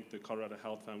want to thank the Colorado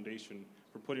Health Foundation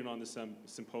for putting on this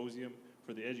symposium,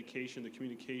 for the education, the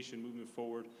communication moving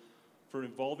forward, for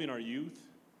involving our youth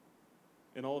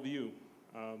and all of you,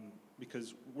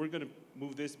 because we're going to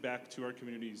move this back to our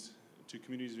communities, to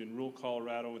communities in rural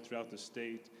Colorado and throughout the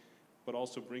state, but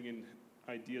also bringing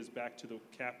ideas back to the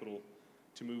Capitol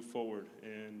to move forward.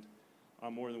 And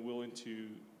I'm more than willing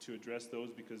to address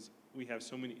those because we have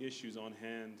so many issues on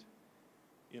hand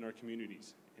in our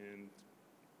communities. And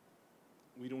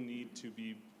we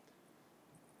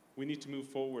need to move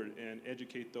forward and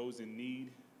educate those in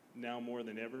need now more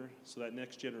than ever, so that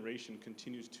next generation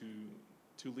continues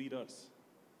to lead us.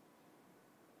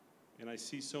 And I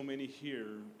see so many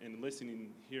here and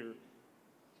listening here,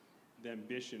 the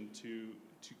ambition to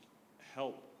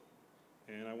help.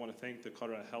 And I want to thank the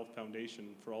Colorado Health Foundation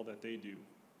for all that they do.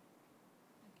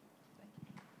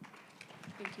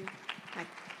 Thank you. Hi.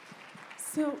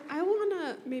 So I want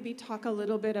to maybe talk a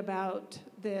little bit about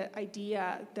the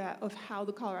idea of how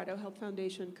the Colorado Health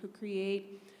Foundation could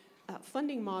create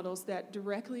funding models that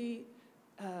directly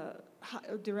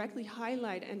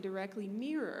highlight and directly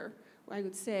mirror, I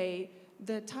would say,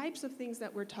 the types of things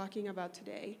that we're talking about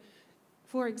today.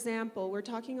 For example, we're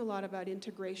talking a lot about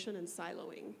integration and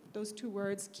siloing. Those two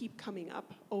words keep coming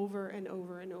up over and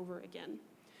over and over again.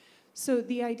 So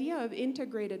the idea of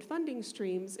integrated funding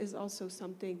streams is also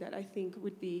something that I think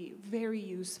would be very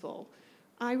useful.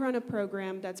 I run a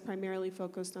program that's primarily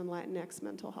focused on Latinx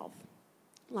mental health,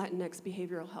 Latinx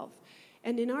behavioral health.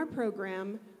 And in our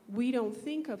program, we don't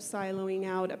think of siloing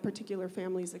out a particular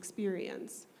family's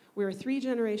experience. We're a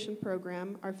 3-generation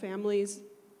program. Our families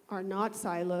are not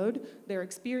siloed. Their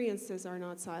experiences are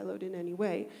not siloed in any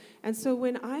way. And so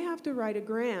when I have to write a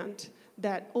grant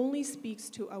that only speaks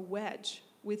to a wedge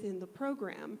within the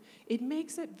program, it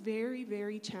makes it very,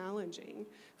 very challenging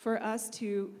for us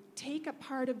to take a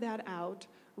part of that out,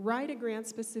 write a grant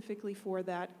specifically for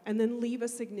that, and then leave a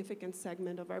significant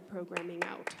segment of our programming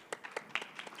out.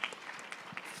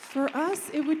 For us,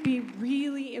 it would be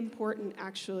really important,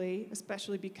 actually,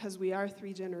 especially because we are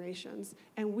 3 generations,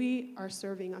 and we are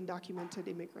serving undocumented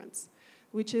immigrants,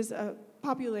 which is a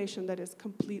population that is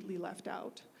completely left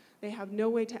out. They have no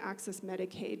way to access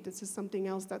Medicaid. This is something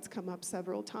else that's come up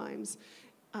several times.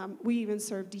 We even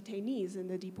serve detainees in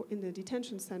the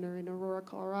detention center in Aurora,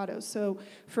 Colorado. So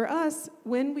for us,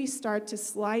 when we start to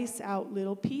slice out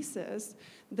little pieces,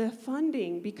 the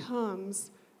funding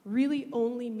becomes really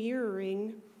only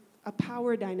mirroring a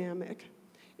power dynamic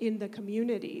in the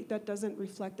community that doesn't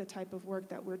reflect the type of work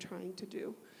that we're trying to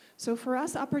do. So for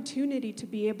us, opportunity to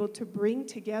be able to bring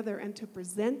together and to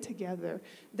present together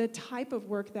the type of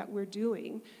work that we're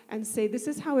doing and say, this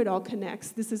is how it all connects,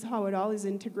 this is how it all is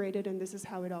integrated, and this is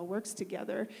how it all works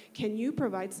together. Can you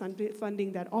provide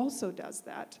funding that also does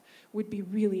that? Would be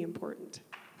really important.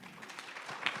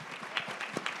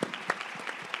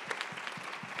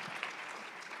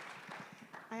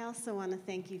 I also want to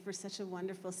thank you for such a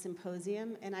wonderful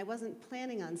symposium, and I wasn't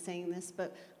planning on saying this,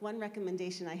 but one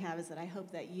recommendation I have is that I hope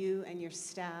that you and your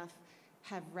staff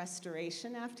have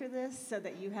restoration after this so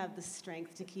that you have the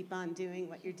strength to keep on doing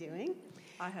what you're doing.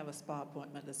 I have a spa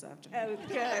appointment this afternoon. Oh,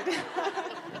 good.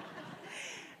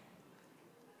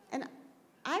 And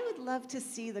I would love to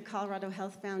see the Colorado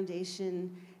Health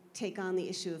Foundation take on the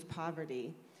issue of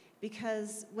poverty,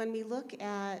 because when we look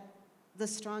at the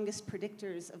strongest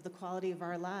predictors of the quality of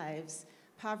our lives,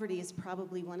 poverty is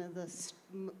probably one of the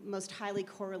most highly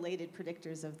correlated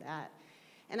predictors of that.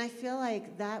 And I feel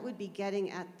like that would be getting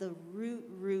at the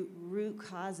root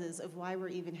causes of why we're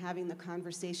even having the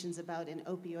conversations about an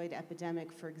opioid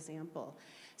epidemic, for example.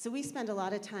 So we spend a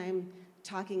lot of time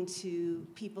talking to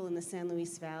people in the San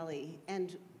Luis Valley,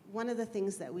 and one of the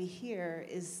things that we hear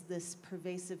is this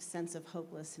pervasive sense of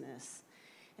hopelessness.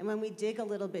 And when we dig a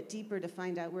little bit deeper to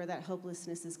find out where that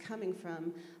hopelessness is coming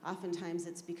from, oftentimes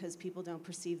it's because people don't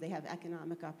perceive they have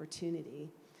economic opportunity.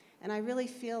 And I really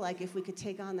feel like if we could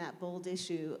take on that bold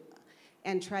issue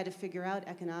and try to figure out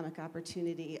economic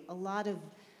opportunity, a lot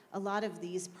of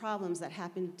these problems that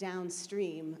happen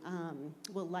downstream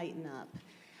will lighten up.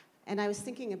 And I was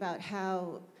thinking about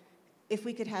how if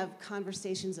we could have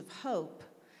conversations of hope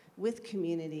with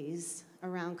communities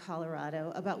around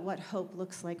Colorado about what hope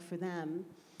looks like for them,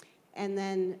 and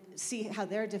then see how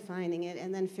they're defining it,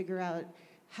 and then figure out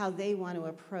how they want to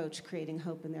approach creating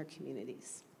hope in their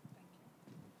communities.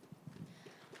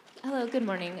 Hello, good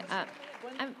morning.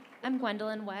 I'm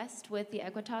Gwendolyn West with the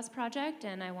Equitas Project,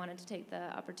 and I wanted to take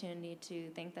the opportunity to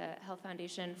thank the Health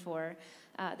Foundation for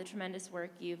the tremendous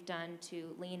work you've done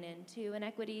to lean into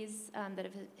inequities that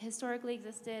have historically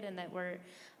existed and that we're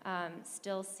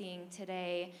still seeing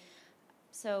today.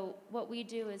 So what we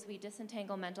do is we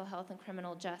disentangle mental health and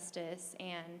criminal justice,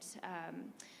 and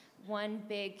one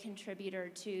big contributor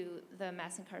to the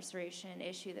mass incarceration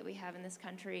issue that we have in this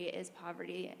country is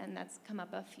poverty, and that's come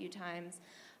up a few times.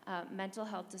 Mental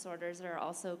health disorders are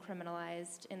also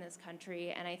criminalized in this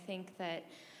country, and I think that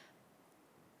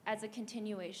as a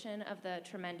continuation of the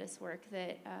tremendous work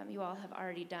that you all have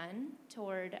already done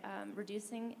toward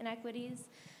reducing inequities,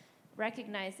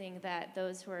 recognizing that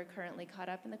those who are currently caught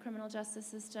up in the criminal justice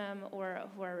system or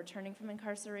who are returning from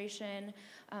incarceration,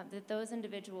 that those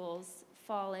individuals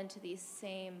fall into these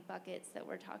same buckets that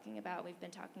we're talking about, we've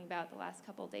been talking about the last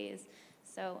couple days.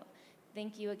 So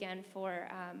thank you again for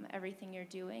everything you're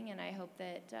doing, and I hope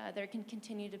that there can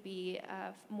continue to be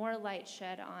more light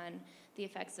shed on the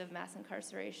effects of mass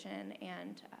incarceration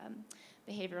and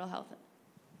behavioral health.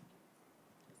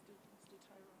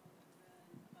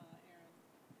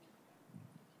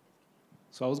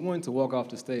 So I was going to walk off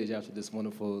the stage after this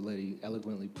wonderful lady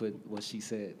eloquently put what she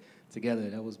said together.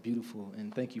 That was beautiful,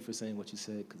 and thank you for saying what you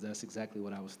said, because that's exactly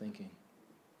what I was thinking.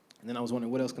 And then I was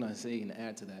wondering, what else can I say and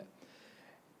add to that?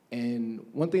 And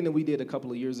one thing that we did a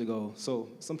couple of years ago, so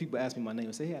some people ask me my name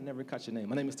and say, hey, I never caught your name.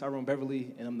 My name is Tyrone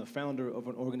Beverly, and I'm the founder of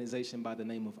an organization by the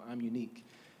name of I'm Unique.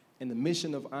 And the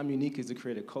mission of I'm Unique is to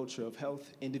create a culture of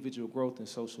health, individual growth, and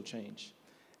social change.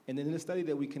 And then in a study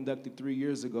that we conducted 3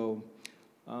 years ago,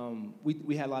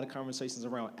 we had a lot of conversations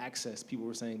around access. People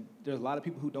were saying there's a lot of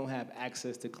people who don't have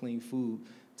access to clean food,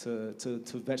 to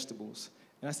vegetables.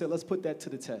 And I said, let's put that to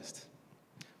the test.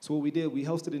 So what we did, we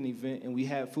hosted an event, and we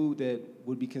had food that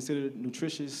would be considered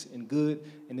nutritious and good,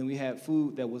 and then we had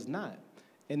food that was not.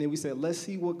 And then we said, let's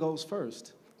see what goes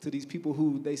first to these people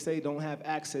who they say don't have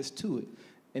access to it.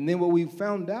 And then what we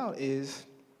found out is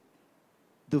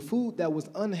the food that was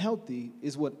unhealthy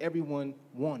is what everyone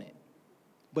wanted,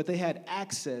 but they had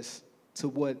access to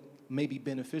what may be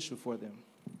beneficial for them.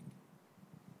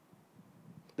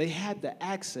 They had the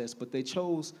access, but they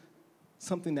chose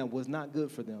something that was not good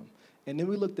for them. And then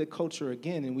we looked at culture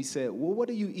again, and we said, well, what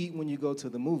do you eat when you go to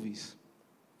the movies?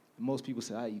 And most people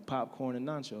say, I eat popcorn and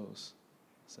nachos.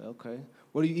 I said, okay.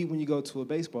 What do you eat when you go to a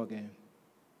baseball game?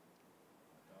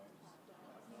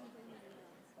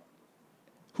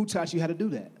 Who taught you how to do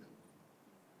that?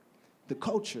 The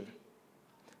culture.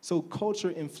 So culture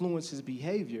influences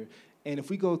behavior. And if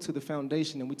we go to the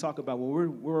foundation and we talk about, well, we're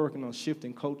working on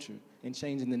shifting culture and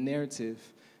changing the narrative,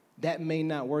 that may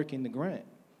not work in the grant.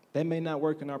 That may not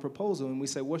work in our proposal. And we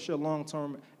say, what's your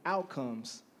long-term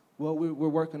outcomes? Well, we're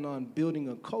working on building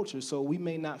a culture, so we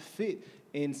may not fit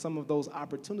in some of those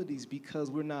opportunities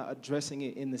because we're not addressing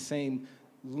it in the same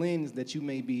lens that you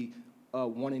may be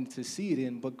wanting to see it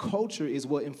in. But culture is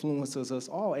what influences us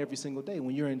all every single day.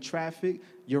 When you're in traffic,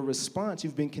 your response,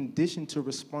 you've been conditioned to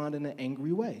respond in an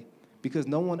angry way, because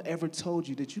no one ever told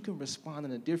you that you can respond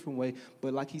in a different way.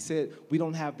 But like he said, we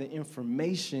don't have the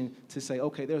information to say,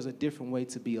 okay, there's a different way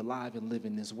to be alive and live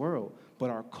in this world. But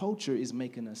our culture is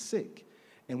making us sick.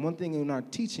 And one thing in our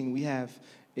teaching we have,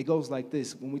 it goes like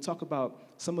this. When we talk about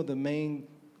some of the main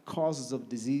causes of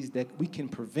disease that we can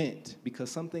prevent, because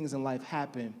some things in life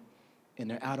happen and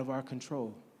they're out of our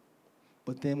control.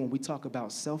 But then when we talk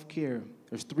about self-care,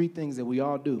 there's 3 things that we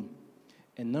all do.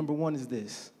 And number 1 is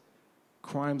this: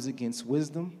 crimes against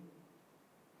wisdom.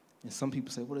 And some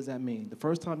people say, what does that mean? The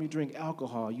first time you drink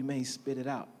alcohol, you may spit it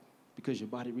out because your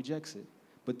body rejects it.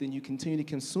 But then you continue to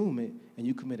consume it, and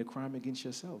you commit a crime against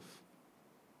yourself.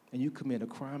 And you commit a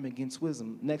crime against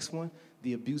wisdom. Next one,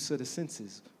 the abuse of the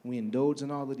senses. We indulge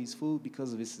in all of these food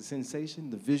because of its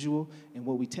sensation, the visual, and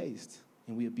what we taste.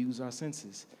 And we abuse our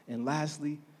senses. And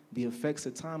lastly, the effects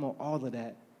of time on all of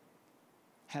that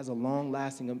has a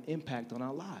long-lasting impact on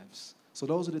our lives. So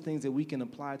those are the things that we can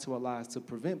apply to our lives to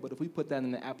prevent. But if we put that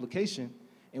in the application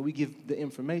and we give the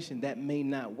information, that may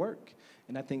not work.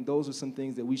 And I think those are some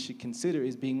things that we should consider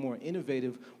as being more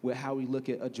innovative with how we look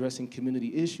at addressing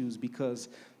community issues, because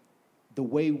the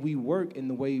way we work and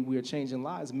the way we are changing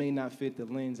lives may not fit the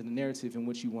lens and the narrative in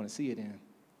which you want to see it in.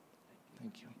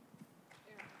 Thank you.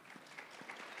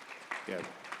 Yeah.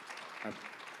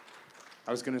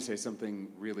 I was going to say something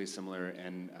really similar,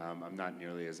 and I'm not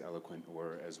nearly as eloquent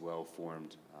or as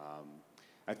well-formed.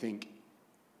 I think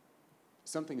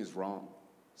something is wrong.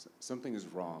 Something is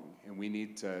wrong, and we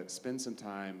need to spend some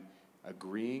time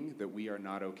agreeing that we are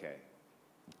not okay.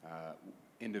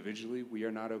 Individually, we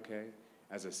are not okay.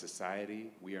 As a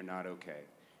society, we are not okay.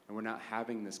 and we're not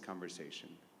having this conversation.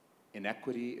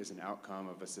 Inequity is an outcome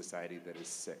of a society that is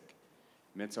sick.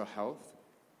 Mental health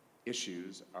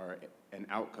issues are an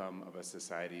outcome of a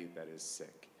society that is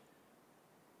sick.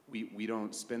 We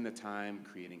don't spend the time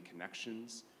creating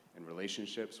connections and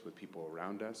relationships with people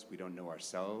around us. We don't know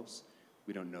ourselves.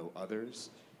 We don't know others.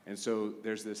 And so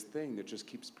there's this thing that just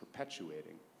keeps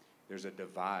perpetuating. There's a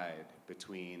divide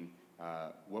between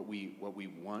what we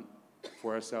want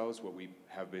for ourselves, what we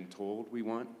have been told we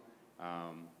want,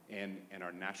 and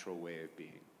our natural way of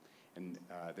being. And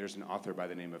there's an author by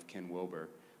the name of Ken Wilber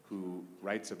who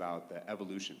writes about the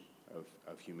evolution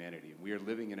of humanity. And we are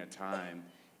living in a time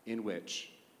in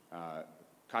which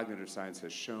cognitive science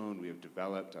has shown we have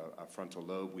developed a frontal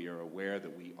lobe. We are aware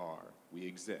that we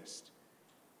exist.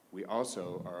 We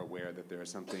also are aware that there is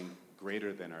something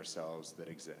greater than ourselves that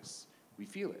exists. We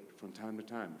feel it from time to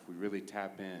time. If we really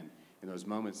tap in those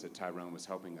moments that Tyrone was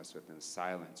helping us with in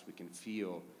silence, we can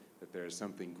feel that there is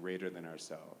something greater than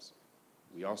ourselves.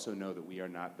 We also know that we are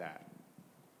not that.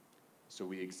 So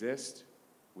we exist,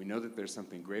 we know that there's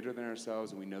something greater than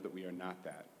ourselves, and we know that we are not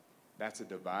that. That's a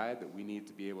divide that we need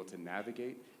to be able to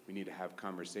navigate. We need to have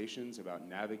conversations about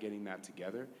navigating that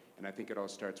together, and I think it all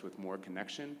starts with more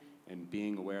connection and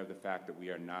being aware of the fact that we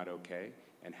are not okay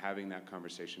and having that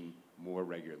conversation more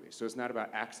regularly. So it's not about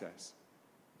access.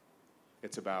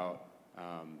 It's about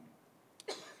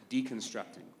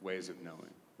deconstructing ways of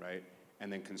knowing, right?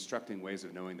 And then constructing ways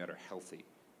of knowing that are healthy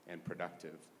and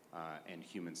productive and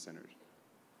human-centered.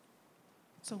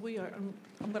 So we are,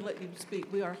 I'm going to let you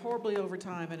speak. We are horribly over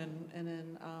time, and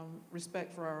in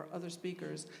respect for our other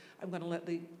speakers, I'm going to let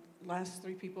the last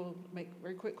three people make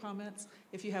very quick comments.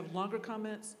 If you have longer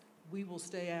comments, we will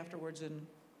stay afterwards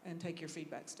and take your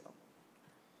feedback still.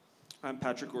 I'm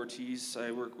Patrick Ortiz.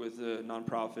 I work with a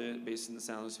nonprofit based in the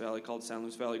San Luis Valley called San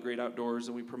Luis Valley Great Outdoors,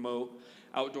 and we promote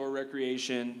outdoor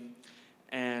recreation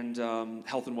and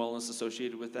health and wellness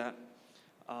associated with that.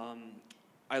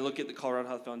 I look at the Colorado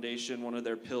Health Foundation, one of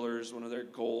their pillars, one of their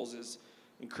goals is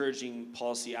encouraging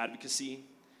policy advocacy.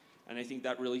 And I think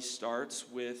that really starts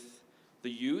with the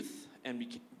youth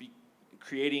and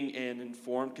creating an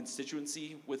informed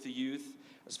constituency with the youth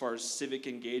as far as civic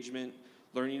engagement,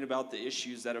 learning about the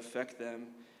issues that affect them,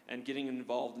 and getting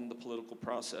involved in the political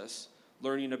process,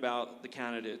 learning about the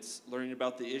candidates, learning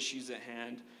about the issues at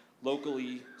hand,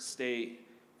 locally, state,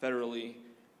 federally,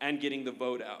 and getting the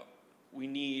vote out. We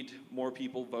need more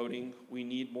people voting. We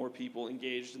need more people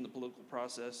engaged in the political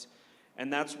process.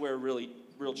 And that's where really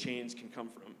real change can come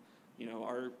from. You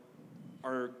know,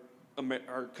 our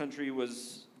country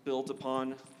was built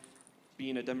upon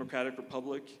being a democratic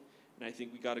republic, and I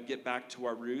think we got to get back to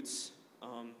our roots,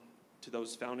 to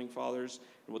those founding fathers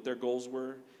and what their goals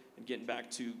were, and getting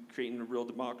back to creating a real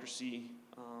democracy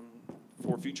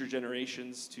for future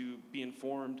generations to be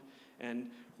informed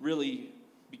and really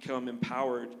become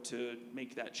empowered to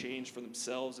make that change for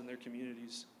themselves and their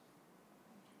communities.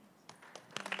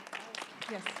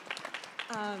 Yes.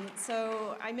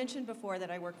 So I mentioned before that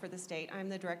I work for the state. I'm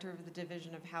the director of the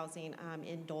Division of Housing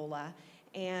in DOLA.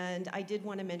 And I did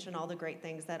want to mention all the great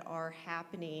things that are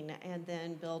happening and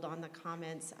then build on the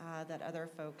comments that other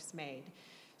folks made.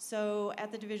 So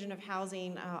at the Division of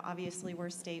Housing, obviously we're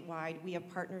statewide. We have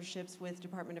partnerships with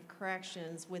Department of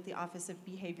Corrections, with the Office of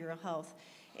Behavioral Health,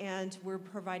 and we're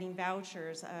providing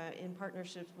vouchers in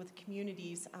partnerships with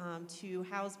communities to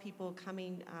house people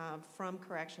coming from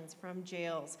corrections, from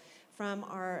jails, from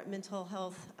our mental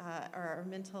health, our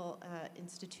mental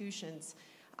institutions.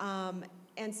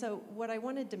 And so what I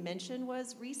wanted to mention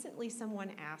was recently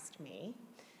someone asked me,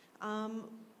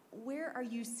 where are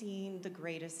you seeing the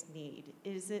greatest need?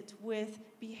 Is it with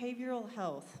behavioral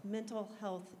health, mental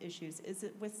health issues? Is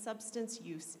it with substance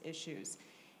use issues?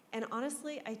 And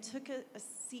honestly, I took a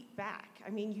seat back. I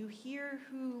mean, you hear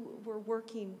who we're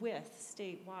working with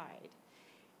statewide.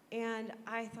 And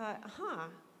I thought,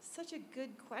 such a good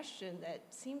question that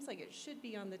seems like it should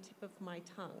be on the tip of my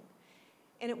tongue.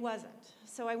 And it wasn't.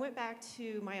 So I went back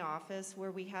to my office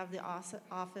where we have the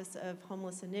Office of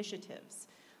Homeless Initiatives,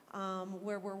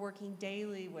 where we're working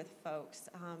daily with folks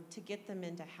to get them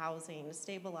into housing, to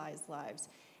stabilize lives.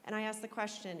 And I asked the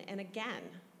question, and again,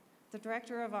 the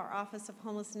director of our Office of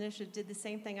Homeless Initiative did the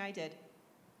same thing I did.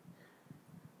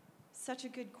 Such a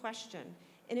good question.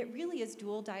 And it really is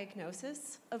dual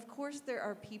diagnosis. Of course, there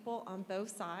are people on both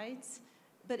sides,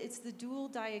 but it's the dual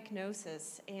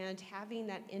diagnosis and having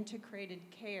that integrated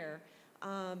care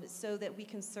so that we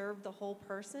can serve the whole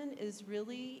person is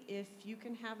really, if you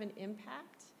can have an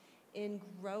impact in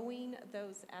growing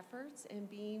those efforts and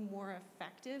being more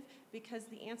effective, because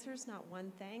the answer is not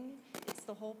one thing, it's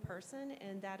the whole person,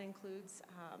 and that includes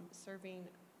serving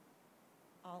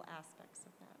all aspects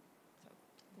of that. So,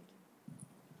 thank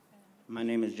you. My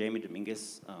name is Jamie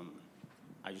Dominguez.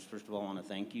 I just first of all want to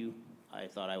thank you. I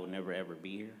thought I would never ever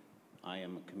be here. I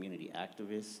am a community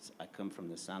activist. I come from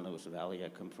the San Luis Valley. I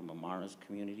come from Amara's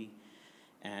community.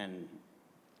 And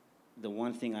the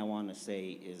one thing I want to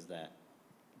say is that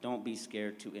don't be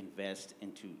scared to invest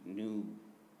into new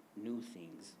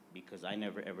things, because I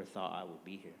never ever thought I would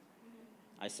be here.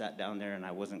 I sat down there and I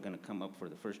wasn't going to come up for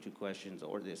the first 2 questions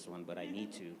or this one, but I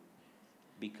need to,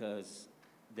 because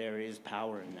there is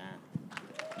power in that.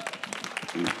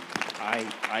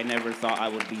 I never thought I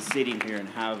would be sitting here and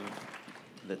have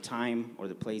the time or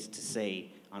the place to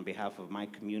say, on behalf of my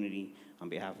community, on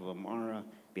behalf of Amara, on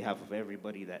behalf of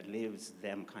everybody that lives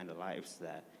them kind of lives,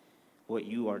 that what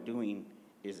you are doing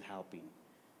is helping.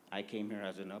 I came here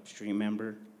as an upstream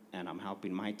member, and I'm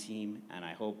helping my team, and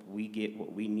I hope we get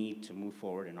what we need to move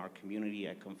forward in our community.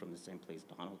 I come from the same place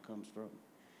Donald comes from.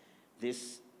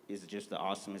 This is just the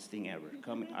awesomest thing ever.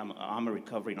 I'm a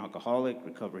recovering alcoholic,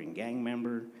 recovering gang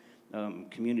member,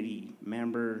 community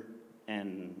member,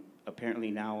 and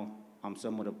apparently now I'm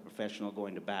somewhat a professional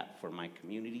going to bat for my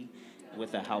community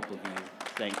with the help of you.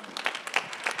 Thank you.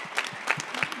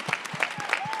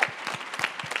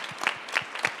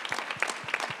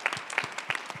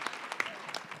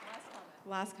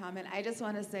 Last comment. I just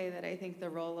want to say that I think the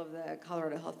role of the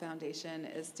Colorado Health Foundation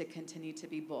is to continue to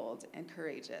be bold and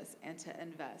courageous and to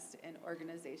invest in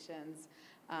organizations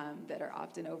that are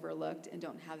often overlooked and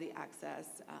don't have the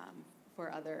access for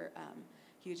other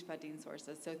huge funding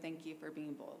sources. So thank you for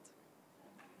being bold.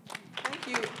 Thank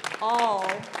you all.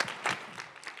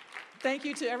 Thank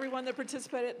you to everyone that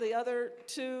participated. The other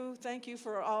 2, thank you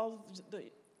for all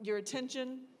your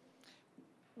attention.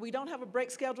 We don't have a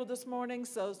break scheduled this morning,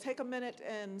 so take a minute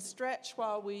and stretch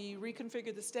while we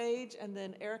reconfigure the stage, and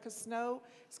then Erica Snow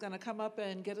is going to come up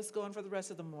and get us going for the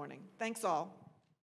rest of the morning. Thanks all.